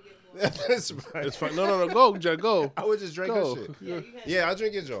 That's right. It's fine. No. Go, Jed. Go. I would just drink Go. that shit. Yeah, I'll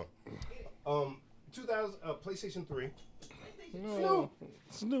drink it, Joe. 2000 PlayStation 3. No.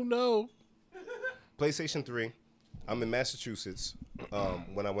 It's new. No. PlayStation 3. I'm in Massachusetts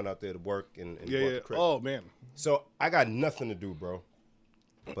when I went out there to work and bought Yeah. the crib. Oh man. So I got nothing to do, bro,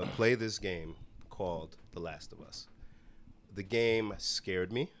 but play this game called The Last of Us. The game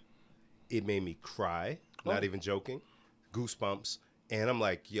scared me. It made me cry. Not even joking. Goosebumps. And I'm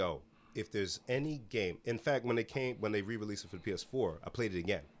like, yo, if there's any game. In fact, when they re-released it for the PS4, I played it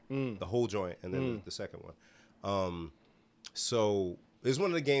again. The whole joint and then the second one. So it's one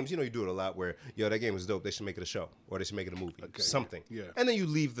of the games, you do it a lot where, yo, that game was dope. They should make it a show or they should make it a movie. Something. Yeah. And then you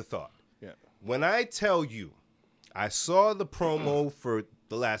leave the thought. Yeah. When I tell you, I saw the promo for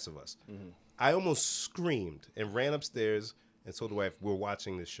The Last of Us, I almost screamed and ran upstairs and told the wife, we're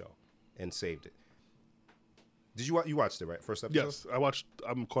watching this show, and saved it. Did you watched it, right? First episode? Yes. I watched.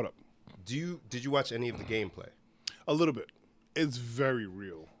 I'm caught up. Did you watch any of the gameplay? A little bit. It's very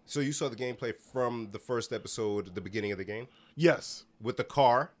real. So you saw the gameplay from the first episode, the beginning of the game? Yes. With the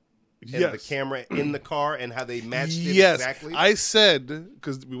car? And Yes. the camera in the car and how they matched it Yes. exactly? I said,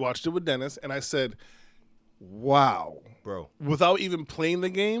 because we watched it with Dennis, and I said, wow. Bro. Without even playing the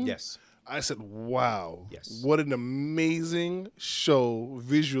game? Yes. I said, wow. Yes. What an amazing show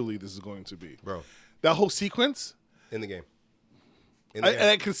visually this is going to be. Bro. That whole sequence, In the game. and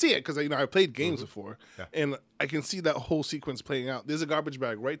I can see it because I played games before, Yeah. and I can see that whole sequence playing out. There's a garbage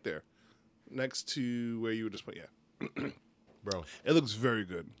bag right there next to where you were just playing. Yeah. Bro. It looks very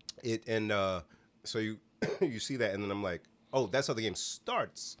good. So you you see that and then I'm like, oh, that's how the game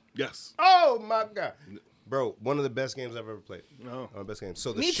starts. Yes. Oh my God. Bro, one of the best games I've ever played. No. One of the best games.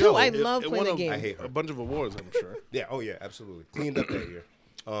 So the Me show, too. I love It playing the won game. I hate her. a bunch of awards, I'm sure. Yeah, oh yeah, absolutely. Cleaned up that year.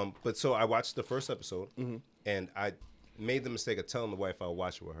 But so I watched the first episode and I made the mistake of telling the wife I'll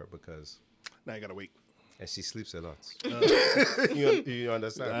watch it with her because Now you gotta wait. and she sleeps at nights. You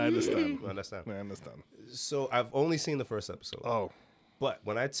understand? I understand. You understand? I understand. So I've only seen the first episode. Oh, But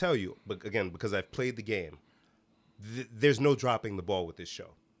when I tell you, but again, because I've played the game, there's no dropping the ball with this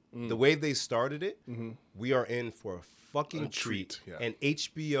show. The way they started it, we are in for a fucking treat. yeah. And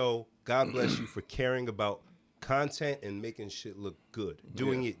HBO, God bless you for caring about content and making shit look good,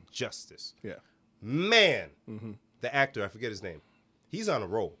 doing it justice. yeah. Man, the actor, I forget his name. He's on a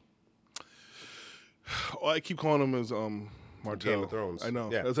roll. Oh, I keep calling him as Martell. Game of Thrones. I know.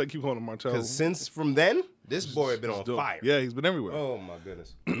 Yeah. That's why I keep calling him Martell. Because since from then, this boy had been on Dope. fire. Yeah, he's been everywhere. Oh my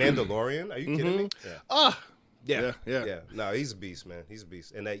goodness. Mandalorian? Are you kidding me? Yeah. Ah, Yeah. Yeah. No, he's a beast, man. He's a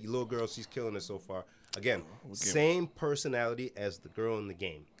beast. And that little girl, she's killing it so far. Again, same personality as the girl in the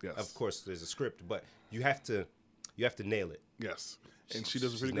game. Yes. Of course, there's a script, but you have to nail it. yes, and she does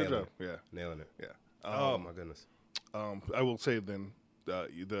a She's pretty good nailing job. Yeah, Nailing it. yeah. Oh my goodness. I will say then,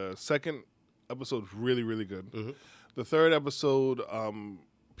 the second episode is really, really good. Mm-hmm. The third episode,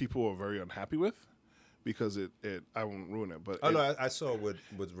 people were very unhappy with because it I won't ruin it, but Oh no, I saw what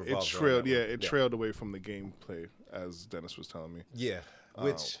was it revolved. trailed. around Yeah, that one. it trailed away from the gameplay, as Dennis was telling me. Yeah,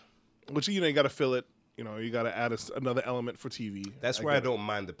 which Which you got to fill it. You got to add another element for TV. that's where I don't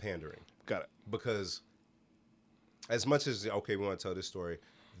mind the pandering. Got it. Because as much as we want to tell this story,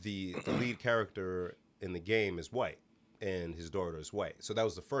 the lead character in the game is white and his daughter is white. So that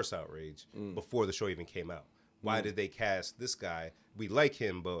was the first outrage before the show even came out. Why did they cast this guy? We like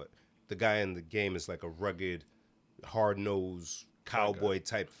him, but the guy in the game is like a rugged, hard-nosed cowboy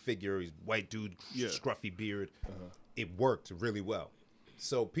type figure. He's white dude, Yeah. scruffy beard. It worked really well.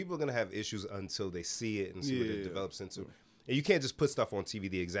 So people are gonna have issues until they see it and see what it develops into. And you can't just put stuff on TV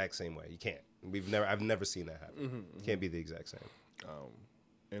the exact same way. You can't. I've never seen that happen. It can't be the exact same.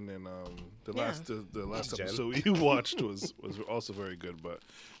 And then the Yeah. last Jen. episode you watched was also very good. But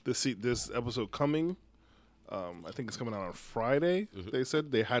this episode coming, I think it's coming out on Friday. They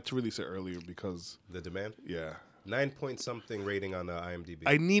said they had to release it earlier because The demand. yeah. 9-point-something rating on IMDb.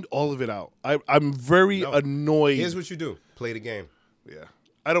 I need all of it out. I'm very annoyed. Here's what you do: play the game. Yeah,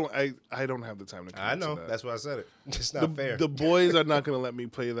 I don't have the time to. I commit to know. that. That's why I said it. It's not fair. The boys are not going to let me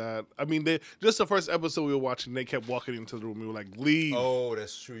play that. I mean, just the first episode we were watching, they kept walking into the room. We were like, "Leave." Oh,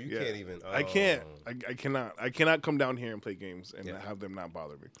 that's true. You Yeah. can't even. I can't. I cannot. I cannot come down here and play games and Yeah. have them not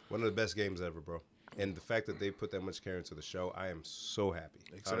bother me. One of the best games ever, bro. And the fact that they put that much care into the show, I am so happy.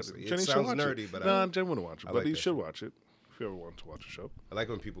 Honestly. It Jenny should sounds watch nerdy, it. but Nah, Jen wouldn't watch it, I but like you that should watch it if you ever want to watch a show. I like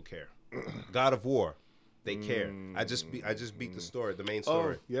when people care. God of War, they care. I just beat the story, the main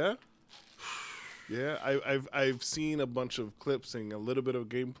story. Oh, yeah. Yeah, I've seen a bunch of clips and a little bit of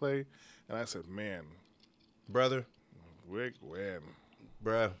gameplay, and I said, man, Brother, Rick, man.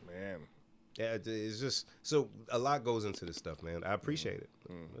 yeah, it's just so a lot goes into this stuff, man. I appreciate it.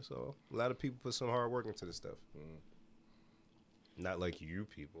 So a lot of people put some hard work into this stuff. Not like you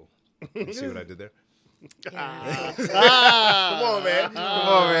people. You see what I did there? Yeah. Come on, man. Come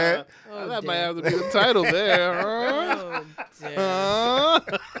on, man. Oh, That might damn. have to be the title there. Oh, damn.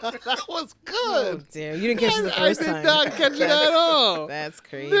 That was Oh, good. damn. You didn't catch it the I first did time. not catch it at all. That's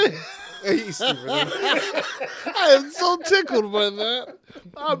crazy. He's stupid. I am so tickled by that.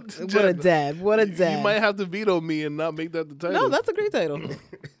 What a dab. What a dab. You might have to veto me and not make that the title. No, that's a great title.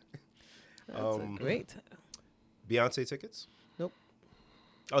 That's a great title. Beyonce tickets? Nope.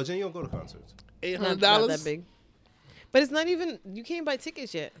 Oh, Jen, you don't go to concerts. Not $800. that big. But it's not even, you can't buy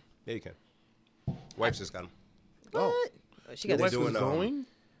tickets yet. Yeah, you can. Wife's just got them. Oh. What? Oh, she got They're this. doing, going?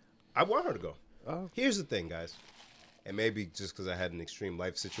 I want her to go. Oh. Here's the thing, guys. And maybe just because I had an extreme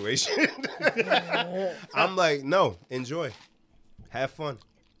life situation, I'm like, no, enjoy. Have fun.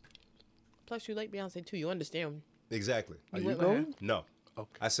 Plus, you like Beyonce too. You understand. Exactly. You you went with her. going? No. Okay.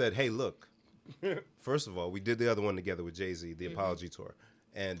 I said, hey, look. First of all, we did the other one together with Jay-Z, the Apology Tour.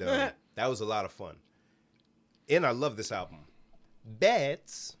 And that was a lot of fun. And I love this album. But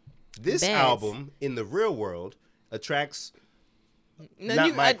this But. album in the real world attracts No,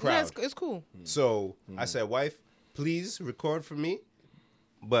 not my crowd. it's cool. So I said, wife, please record for me,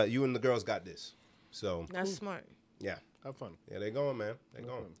 but you and the girls got this. So That's smart. yeah, Have fun. yeah, they're going, man. They're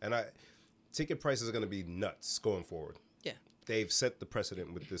going, and ticket prices are going to be nuts going forward. Yeah. They've set the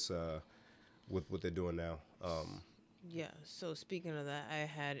precedent with this, with what they're doing now. Yeah. So speaking of that, I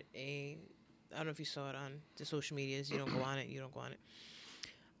had I don't know if you saw it on the social medias. You don't go on it. You don't go on it.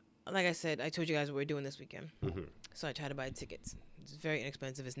 Like I said, I told you guys what we're doing this weekend. So I tried to buy tickets. It's very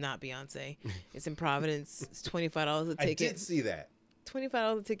inexpensive. It's not Beyonce. It's in Providence. It's $25 a I ticket. did see that.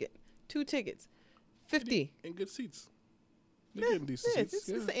 $25 a ticket. 2 tickets. $50. And good seats. You're getting decent Yeah, seats.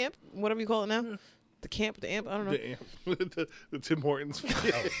 it's the amp, whatever you call it now. The camp, the amp. I don't know. The, amp. the Tim Hortons.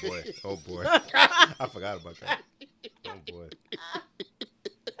 Oh boy, oh boy, I forgot about that. Oh boy,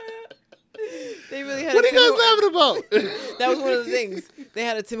 They really had. What a are you Tim guys laughing about? That was one of the things. They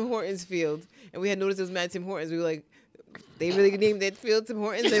had a Tim Hortons field, and we had noticed it was mad Tim Hortons. We were like, they really named that field Tim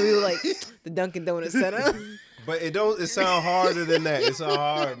Hortons, and we were like, the Dunkin' Donuts Center. but it don't. It sound harder than that. It's so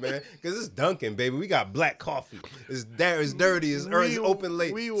hard, man, because it's Dunkin', baby. We got black coffee. It's there. It's dirty. It's open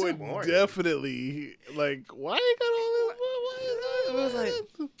late. We Tim would Hortons. definitely like. Why you got all this? Why is that? it was like,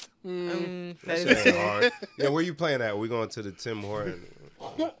 That shit ain't hard. Yeah, where you playing at? We going to the Tim Horton.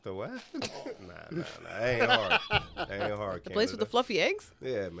 The what? Nah. That ain't hard. That ain't hard. the place with the fluffy eggs.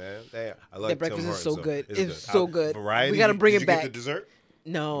 Yeah, man. I like That breakfast Tim is so Hortons, good. It's It's so good. Variety. We gotta bring Did it you get back. the dessert?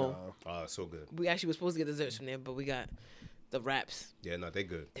 No, Oh, it's so good. we actually were supposed to get desserts from there, but we got the wraps. Yeah, no, they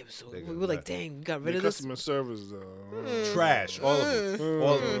good. They were so. They We good. were like, dang, we got rid The of this. customer service, though. Trash. All of them.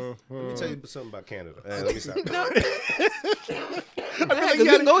 All of them. Let me tell you something about Canada. Let me stop. Because we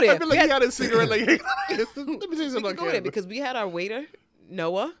can go there. I feel like he had a cigarette. Like, let me tell you something We about could go there Canada. because we had our waiter,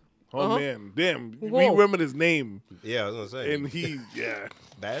 Noah. Oh man, damn! We Whoa. remembered his name, Yeah, I was gonna say. and he,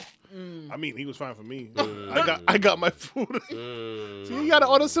 Bad? I mean, he was fine for me. I got my food. See, you gotta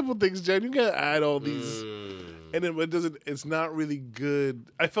order simple things, Jen. You gotta add all these, and then it doesn't. It's not really good.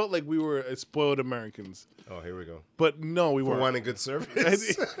 I felt like we were spoiled Americans, Oh, here we go. but no, we For weren't. wanting good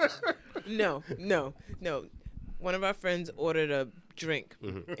service. No. One of our friends ordered a drink.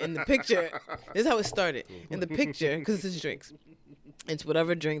 In the picture, this is how it started. In the picture, because it's drinks. It's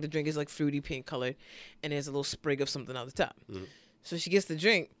whatever drink. The drink is like fruity pink colored, and there's a little sprig of something on the top. So she gets the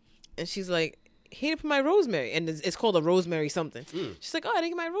drink, and she's like, he didn't put my rosemary. And it's called a rosemary something. She's like, oh, I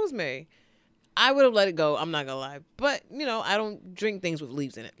didn't get my rosemary. I would have let it go. I'm not going to lie. But, I don't drink things with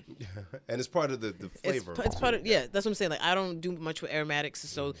leaves in it. And it's part of the flavor. It's part of, yeah, that's what I'm saying. Like, I don't do much with aromatics.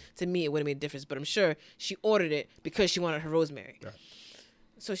 So to me, it wouldn't make a difference. But I'm sure she ordered it because she wanted her rosemary. Right.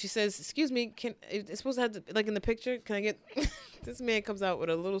 So she says, excuse me, it's supposed to have, like in the picture, can I get, this man comes out with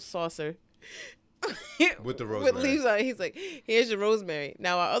a little saucer. With the rosemary. With leaves on it. He's like, here's your rosemary.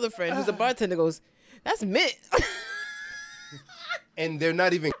 Now our other friend, who's a bartender, goes, that's mint. And they're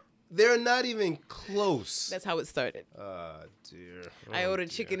not even close. That's how it started. Dear. I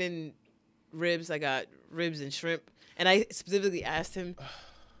ordered chicken and ribs. I got ribs and shrimp. And I specifically asked him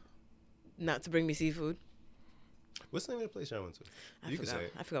not to bring me seafood. What's the name of the place I went to?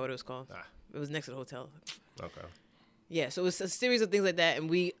 I forgot what it was called. It was next to the hotel. Okay. Yeah, so it was a series of things like that, and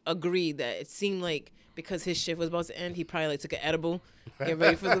we agreed that it seemed like because his shift was about to end, he probably like took an edible, get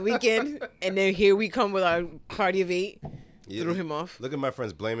ready for the weekend, and then here we come with our party of 8. Yeah. Threw him off. Look at my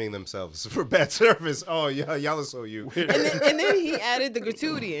friends blaming themselves for bad service. Oh, y'all are so you. And then he added the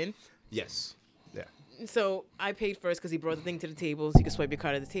gratuity in. Yes. Yeah. So I paid first because he brought the thing to the table so you could swipe your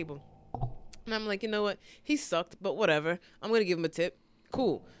card at the table. And I'm like, you know what? He sucked, but whatever. I'm going to give him a tip.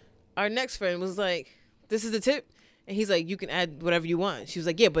 Cool. Our next friend was like, this is the tip? And he's like, you can add whatever you want. She was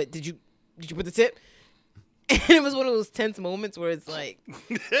like, yeah, but did you put the tip? And it was one of those tense moments where it's like...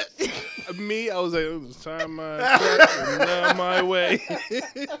 Me, I was like, it was time my check and now my way.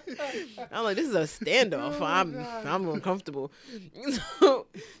 I'm like, this is a standoff. I'm uncomfortable.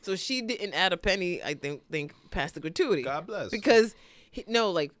 So she didn't add a penny, I think past the gratuity. God bless. Because,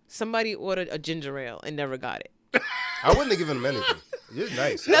 somebody ordered a ginger ale and never got it. I wouldn't have given him anything. You're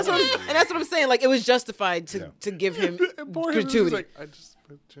nice. That's what I'm saying. Like, it was justified to give him gratuity. Like, I just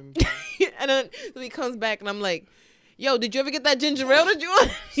put ginger. And then so he comes back and I'm like, yo, did you ever get that ginger ale that you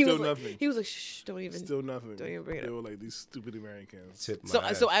want? Still nothing. He was like, shh, don't even. Still nothing. Don't even bring it up. They were like these stupid Americans.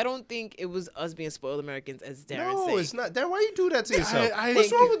 So I don't think it was us being spoiled Americans, as Darren said. No, it's not. Darren, why you do that to yourself?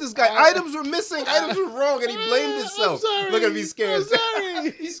 What's wrong with this guy? Items were missing. Items were wrong, and he blamed himself. I'm sorry. Look at him, he's scared. I'm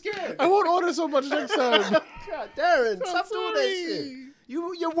sorry. He's scared. I won't order so much next time. God, Darren, stop doing that shit.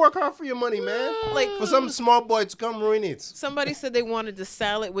 You work hard for your money, man. Like, for some small boy to come ruin it. Somebody said they wanted the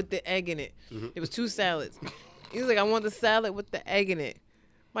salad with the egg in it. It was 2 salads. He was like, I want the salad with the egg in it.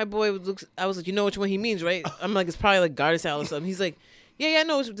 My boy looks. I was like, you know which one he means, right? I'm like, it's probably like garden salad or something. He's like, yeah, I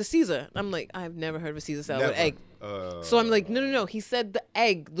know, it's the Caesar. I'm like, I've never heard of a Caesar salad with egg. So I'm like, no. He said the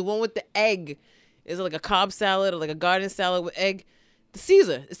egg, the one with the egg. Is it like a Cobb salad or like a garden salad with egg? The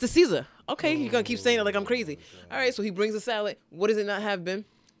Caesar. It's the Caesar. Okay, you're going to keep saying it like I'm crazy. All right, so he brings the salad. What does it not have, Ben?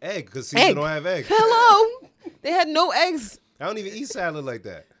 Egg, because Caesar don't have egg. Hello? They had no eggs. I don't even eat salad like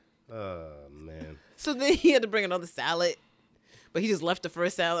that. Man. So then he had to bring another salad. But he just left the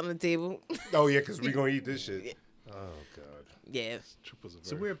first salad on the table. Oh, yeah, because we're going to eat this shit. Oh, God. Yeah. Trip was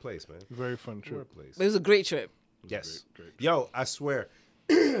it's a weird place, man. Very fun trip. Weird place. But it was a great trip. Yes. Great. Yo, I swear.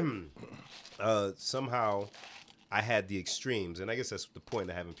 Somehow I had the extremes, and I guess that's the point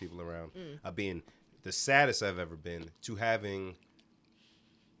of having people around, of being the saddest I've ever been to having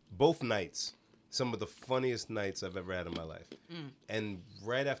both nights, some of the funniest nights I've ever had in my life. And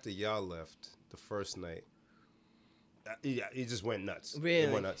right after y'all left, the first night, it just went nuts. Really?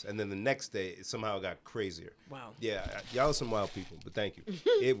 It went nuts. And then the next day, it somehow got crazier. Wow. Yeah, y'all are some wild people, but thank you.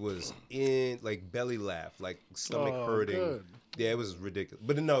 It was belly laugh, like stomach hurting. Good. Yeah, it was ridiculous.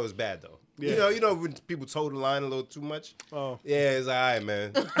 But no, it was bad, though. Yeah. You know when people toe the line a little too much. Oh. Yeah, it's all right,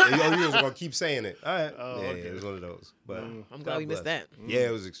 man. And you was gonna keep saying it. All right. Oh, yeah, okay. it was one of those. But I'm glad we missed that. Yeah,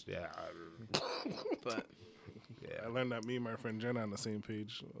 it was. But I learned that me and my friend Jen are on the same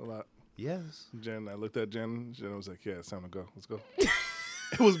page a lot. Yes. Jen, I looked at Jen. Jen was like, "Yeah, it's time to go. Let's go."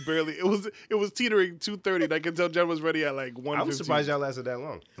 It was teetering 2:30. And I could tell Jen was ready at like 1:15. I'm surprised y'all lasted that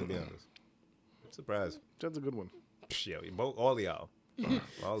long. To be honest, surprised. Jen's a good one. Yeah, all of y'all.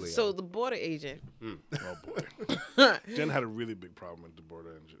 All of y'all. so the border agent, Oh boy. Jen had a really big problem with the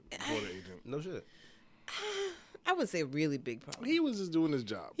border agent. no shit. I would say a really big problem. He was just doing his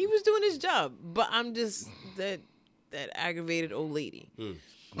job. He was doing his job, but I'm just that aggravated old lady.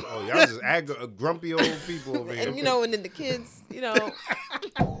 Oh, y'all just grumpy old people over here. And and then the kids,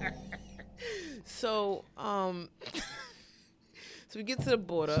 So so we get to the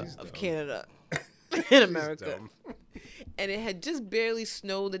border of Canada and America. And it had just barely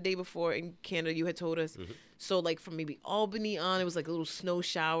snowed the day before in Canada, you had told us. Mm-hmm. So like from maybe Albany on, it was like little snow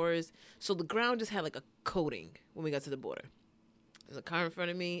showers. So the ground just had like a coating when we got to the border. There's a car in front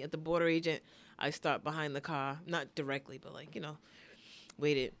of me at the border agent. I start behind the car, not directly, but like,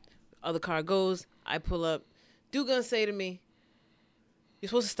 waited. Other car goes. I pull up. Dude gonna say to me, "You're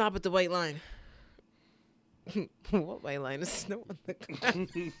supposed to stop at the white line." What white line? There's snow on the car.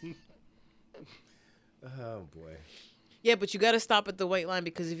 Oh boy. Yeah, but you got to stop at the white line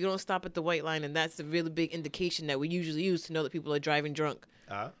because if you don't stop at the white line, and that's a really big indication that we usually use to know that people are driving drunk.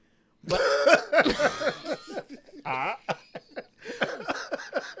 But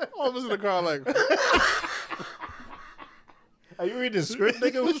All of us in the car like, Are you reading the script,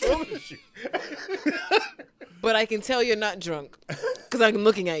 nigga? What's wrong with you? but I can tell you're not drunk because I'm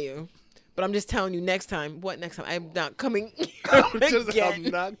looking at you. But I'm just telling you next time. What next time? I'm not coming again. I'm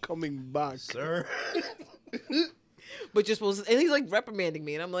not coming back. Sir. But you're supposed to, and he's like reprimanding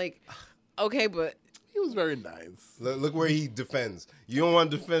me, and I'm like, okay, but He was very nice. Look where he defends. You don't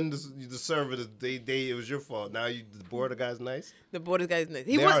want to defend the server. It was your fault. Now the border guy's nice. the border guy's nice.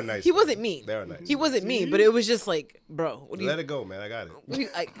 They are nice. He wasn't mean. They are nice. He wasn't mean, but it was just like, bro, what do you? Let it go, man. I got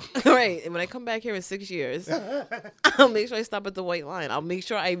it. All right, and when I come back here in 6 years, I'll make sure I stop at the white line. I'll make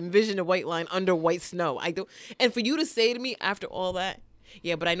sure I envision a white line under white snow. I do, and for you to say to me after all that,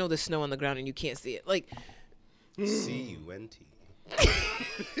 yeah, but I know there's snow on the ground and you can't see it. Like, C-U-N-T.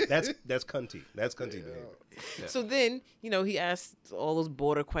 That's cunty. That's cunty behavior. Yeah. So then, he asked all those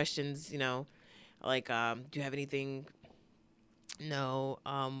border questions, like, do you have anything? No.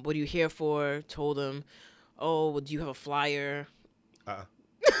 What are you here for? Told him, oh, well, do you have a flyer?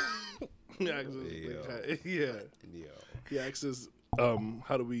 Yeah. Yo. He asked us,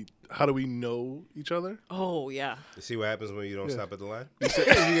 how do we know each other? Oh, yeah. You see what happens when you don't stop at the line? You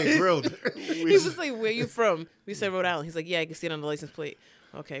get grilled. He was like, where you from? We said Rhode Island. He's like, yeah, I can see it on the license plate.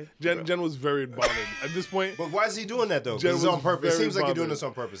 Okay. Jen was very bothered at this point. But why is he doing that though? 'Cause Jen it's was on purpose. It very seems like you're doing bothered. this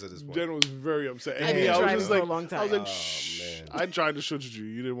on purpose at this point. Jen was very upset. I've been I was driving just for a like, long time. I was like, Oh, shh. man. I tried to shush you.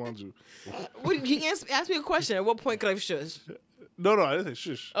 You didn't want to. He asked me a question. At what point could I shush? No, I didn't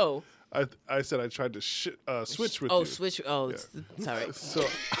say shush. Oh. I said I tried to switch with you. Oh, switch. Oh, it's all right. So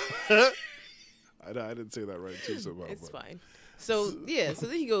I didn't say that right too. Somehow, It's but- fine. So, yeah. So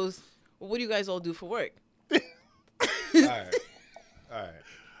then he goes, well, what do you guys all do for work? All right.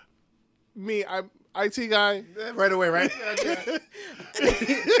 Me, I'm IT guy. Right away, right?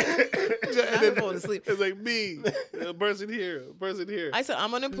 I'm falling asleep. It's like me, a person here. I said,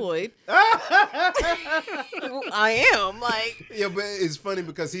 I'm unemployed. I am. Like, Yeah, but it's funny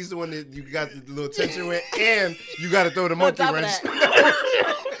because he's the one that you got the little tension with, and you got to throw the on monkey top of wrench. that.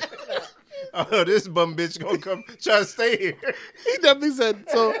 Oh, this bum bitch gonna come try to stay here. He definitely said,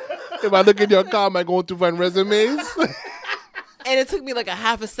 so if I look in your car, am I going to find resumes? And it took me like a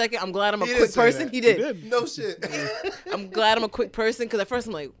half a second. I'm glad I'm a He quick didn't say person. that. He did. No shit. I'm glad I'm a quick person because at first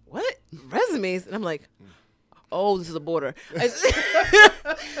I'm like, what? Resumes? And I'm like, oh, this is a border.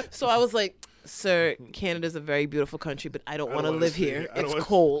 So I was like, sir, Canada's a very beautiful country, but I don't want to wanna live stay here. here. I don't It's wanna-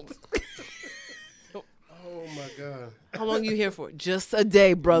 cold. Oh my god. How long you here for? Just a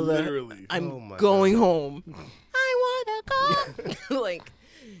day, brother. Literally. I'm Oh my going home. I wanna go. Like,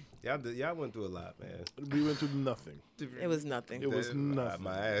 Y'all went through a lot, man. We went through nothing. it was nothing. It was nothing.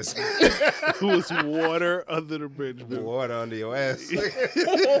 My ass. It was water under the bridge, man. Water under your ass.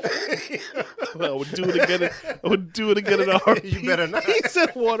 I would do it again. I would do it again in a heartbeat. You better not. He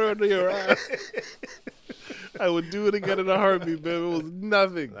said water under your ass. I would do it again in a heartbeat, man. It was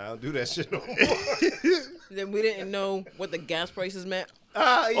nothing. I don't do that shit no more. Then we didn't know what the gas prices meant.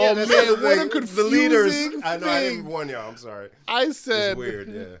 Oh, that's man, the what a thing. The leaders. confusing I know. I didn't thing. warn y'all. I'm sorry. I said, It's weird.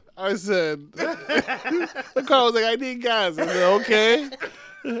 Yeah. I said, the car was like, I need gas. I said, okay.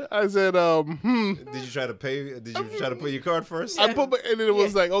 I said, Did you try to pay? Did you try to put your card first? I put, and then it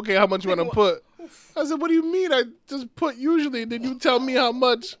was like, okay, how much you want to put? I said, what do you mean? I just put usually, and then you tell me how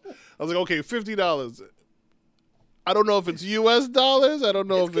much. I was like, okay, $50. I don't know if it's U.S. dollars. I don't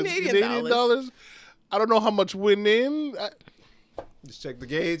know if it's Canadian dollars. I don't know how much went in. Just check the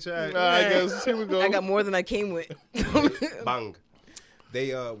gauge. All right. I guess here we go. I got more than I came with. Bang.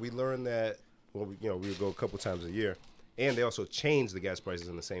 We learned that we would go a couple times a year, and they also change the gas prices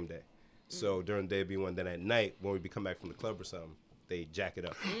in the same day. So during the day it'd be one, then at night when we come back from the club or something, they jack it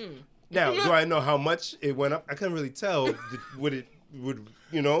up. Now, do I know how much it went up? I couldn't really tell. Would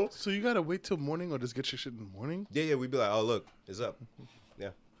So you gotta wait till morning, or just get your shit in the morning? Yeah. We'd be like, oh look, it's up. Yeah,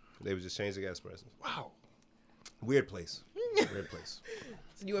 they would just change the gas prices. Wow. Weird place. Weird place.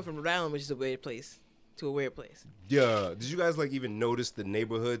 So you went from Rhode Island, which is a weird place, to a weird place. Yeah. Did you guys even notice the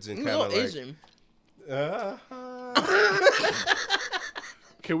neighborhoods and kind of Asian.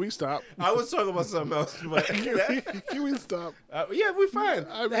 Can we stop? I was talking about something else, but Can we stop? yeah, we're fine.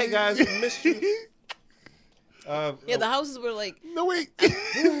 Hey guys, we missed you. Yeah, the houses were like. No, wait.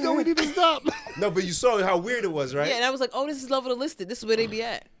 No, we need to stop. No, but you saw how weird it was, right? Yeah, and I was like, oh, this is level listed. This is where they be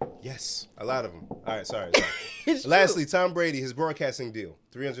at. Yes, a lot of them. All right, sorry. It's Lastly, Tom Brady, his broadcasting deal,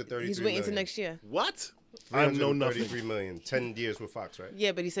 $333 He's waiting until next year. What? I know nothing. $333 million, 10 years with Fox, right?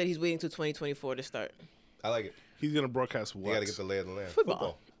 Yeah, but he said he's waiting until 2024 to start. I like it. He's gonna broadcast what? You got to get the lay of the land.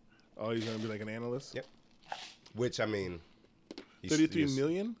 Football. Oh, he's gonna be like an analyst. Yep. Which I mean, 33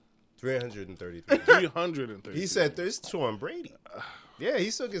 million. 333. 330. He said there's two on Brady. Yeah,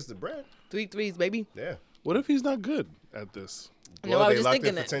 he still gets the bread. 3 threes, baby. Yeah. What if he's not good at this? No, Well, I was they just locked thinking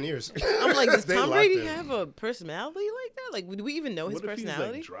in for that. 10 years. I'm like, does They Tom locked Brady in. have a personality like that? Like, do we even know his What if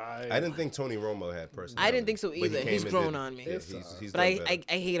personality? he's like dry? I didn't think Tony Romo had personality. I didn't think so but he either. came He's and grown did- on me. Yeah, he's But done I better.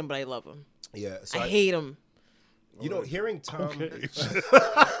 hate him, but I love him. Yeah, so I hate him, hearing Tom, Okay.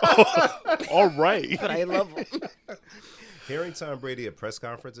 All right. but I love him. hearing Tom Brady at press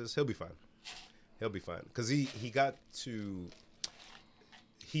conferences, he'll be fine. He'll be fine because he got to.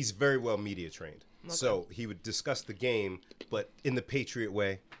 He's very well media trained, so he would discuss the game, but in the Patriot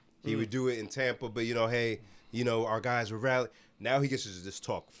way. He would do it in Tampa, but hey, our guys were rallying. Now he gets to just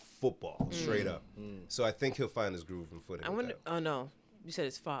talk football straight up. So I think he'll find his groove and footing. I with wonder. that. Oh no, you said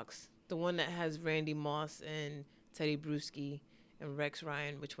it's Fox, the one that has Randy Moss and Teddy Bruschi and Rex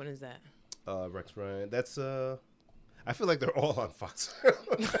Ryan. Which one is that? Rex Ryan. That's I feel like they're all on Fox.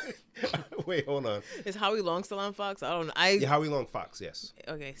 Wait, hold on. Is Howie Long still on Fox? I don't know. Yeah, Howie Long Fox, yes.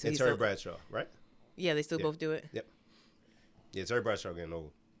 Okay, so And he's Terry still, Bradshaw, right? yeah, they still both do it. Yep. Yeah, Terry Bradshaw getting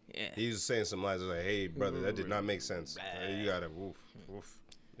old. Yeah. He was saying some lines like, "Hey, brother, that did not make sense. You gotta woof, woof."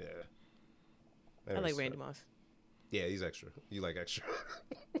 Yeah. I like Randy Moss. Yeah, he's extra. You like extra.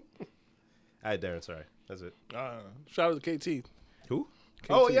 All right, Darren. Sorry, that's it. Shout out to KT. Who? KT.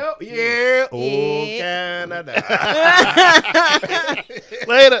 Oh, yeah. Oh, Canada.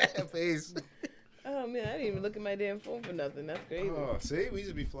 Later. Peace. Oh man, I didn't even look at my damn phone for nothing. That's crazy. Oh, see, we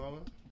just be flowing.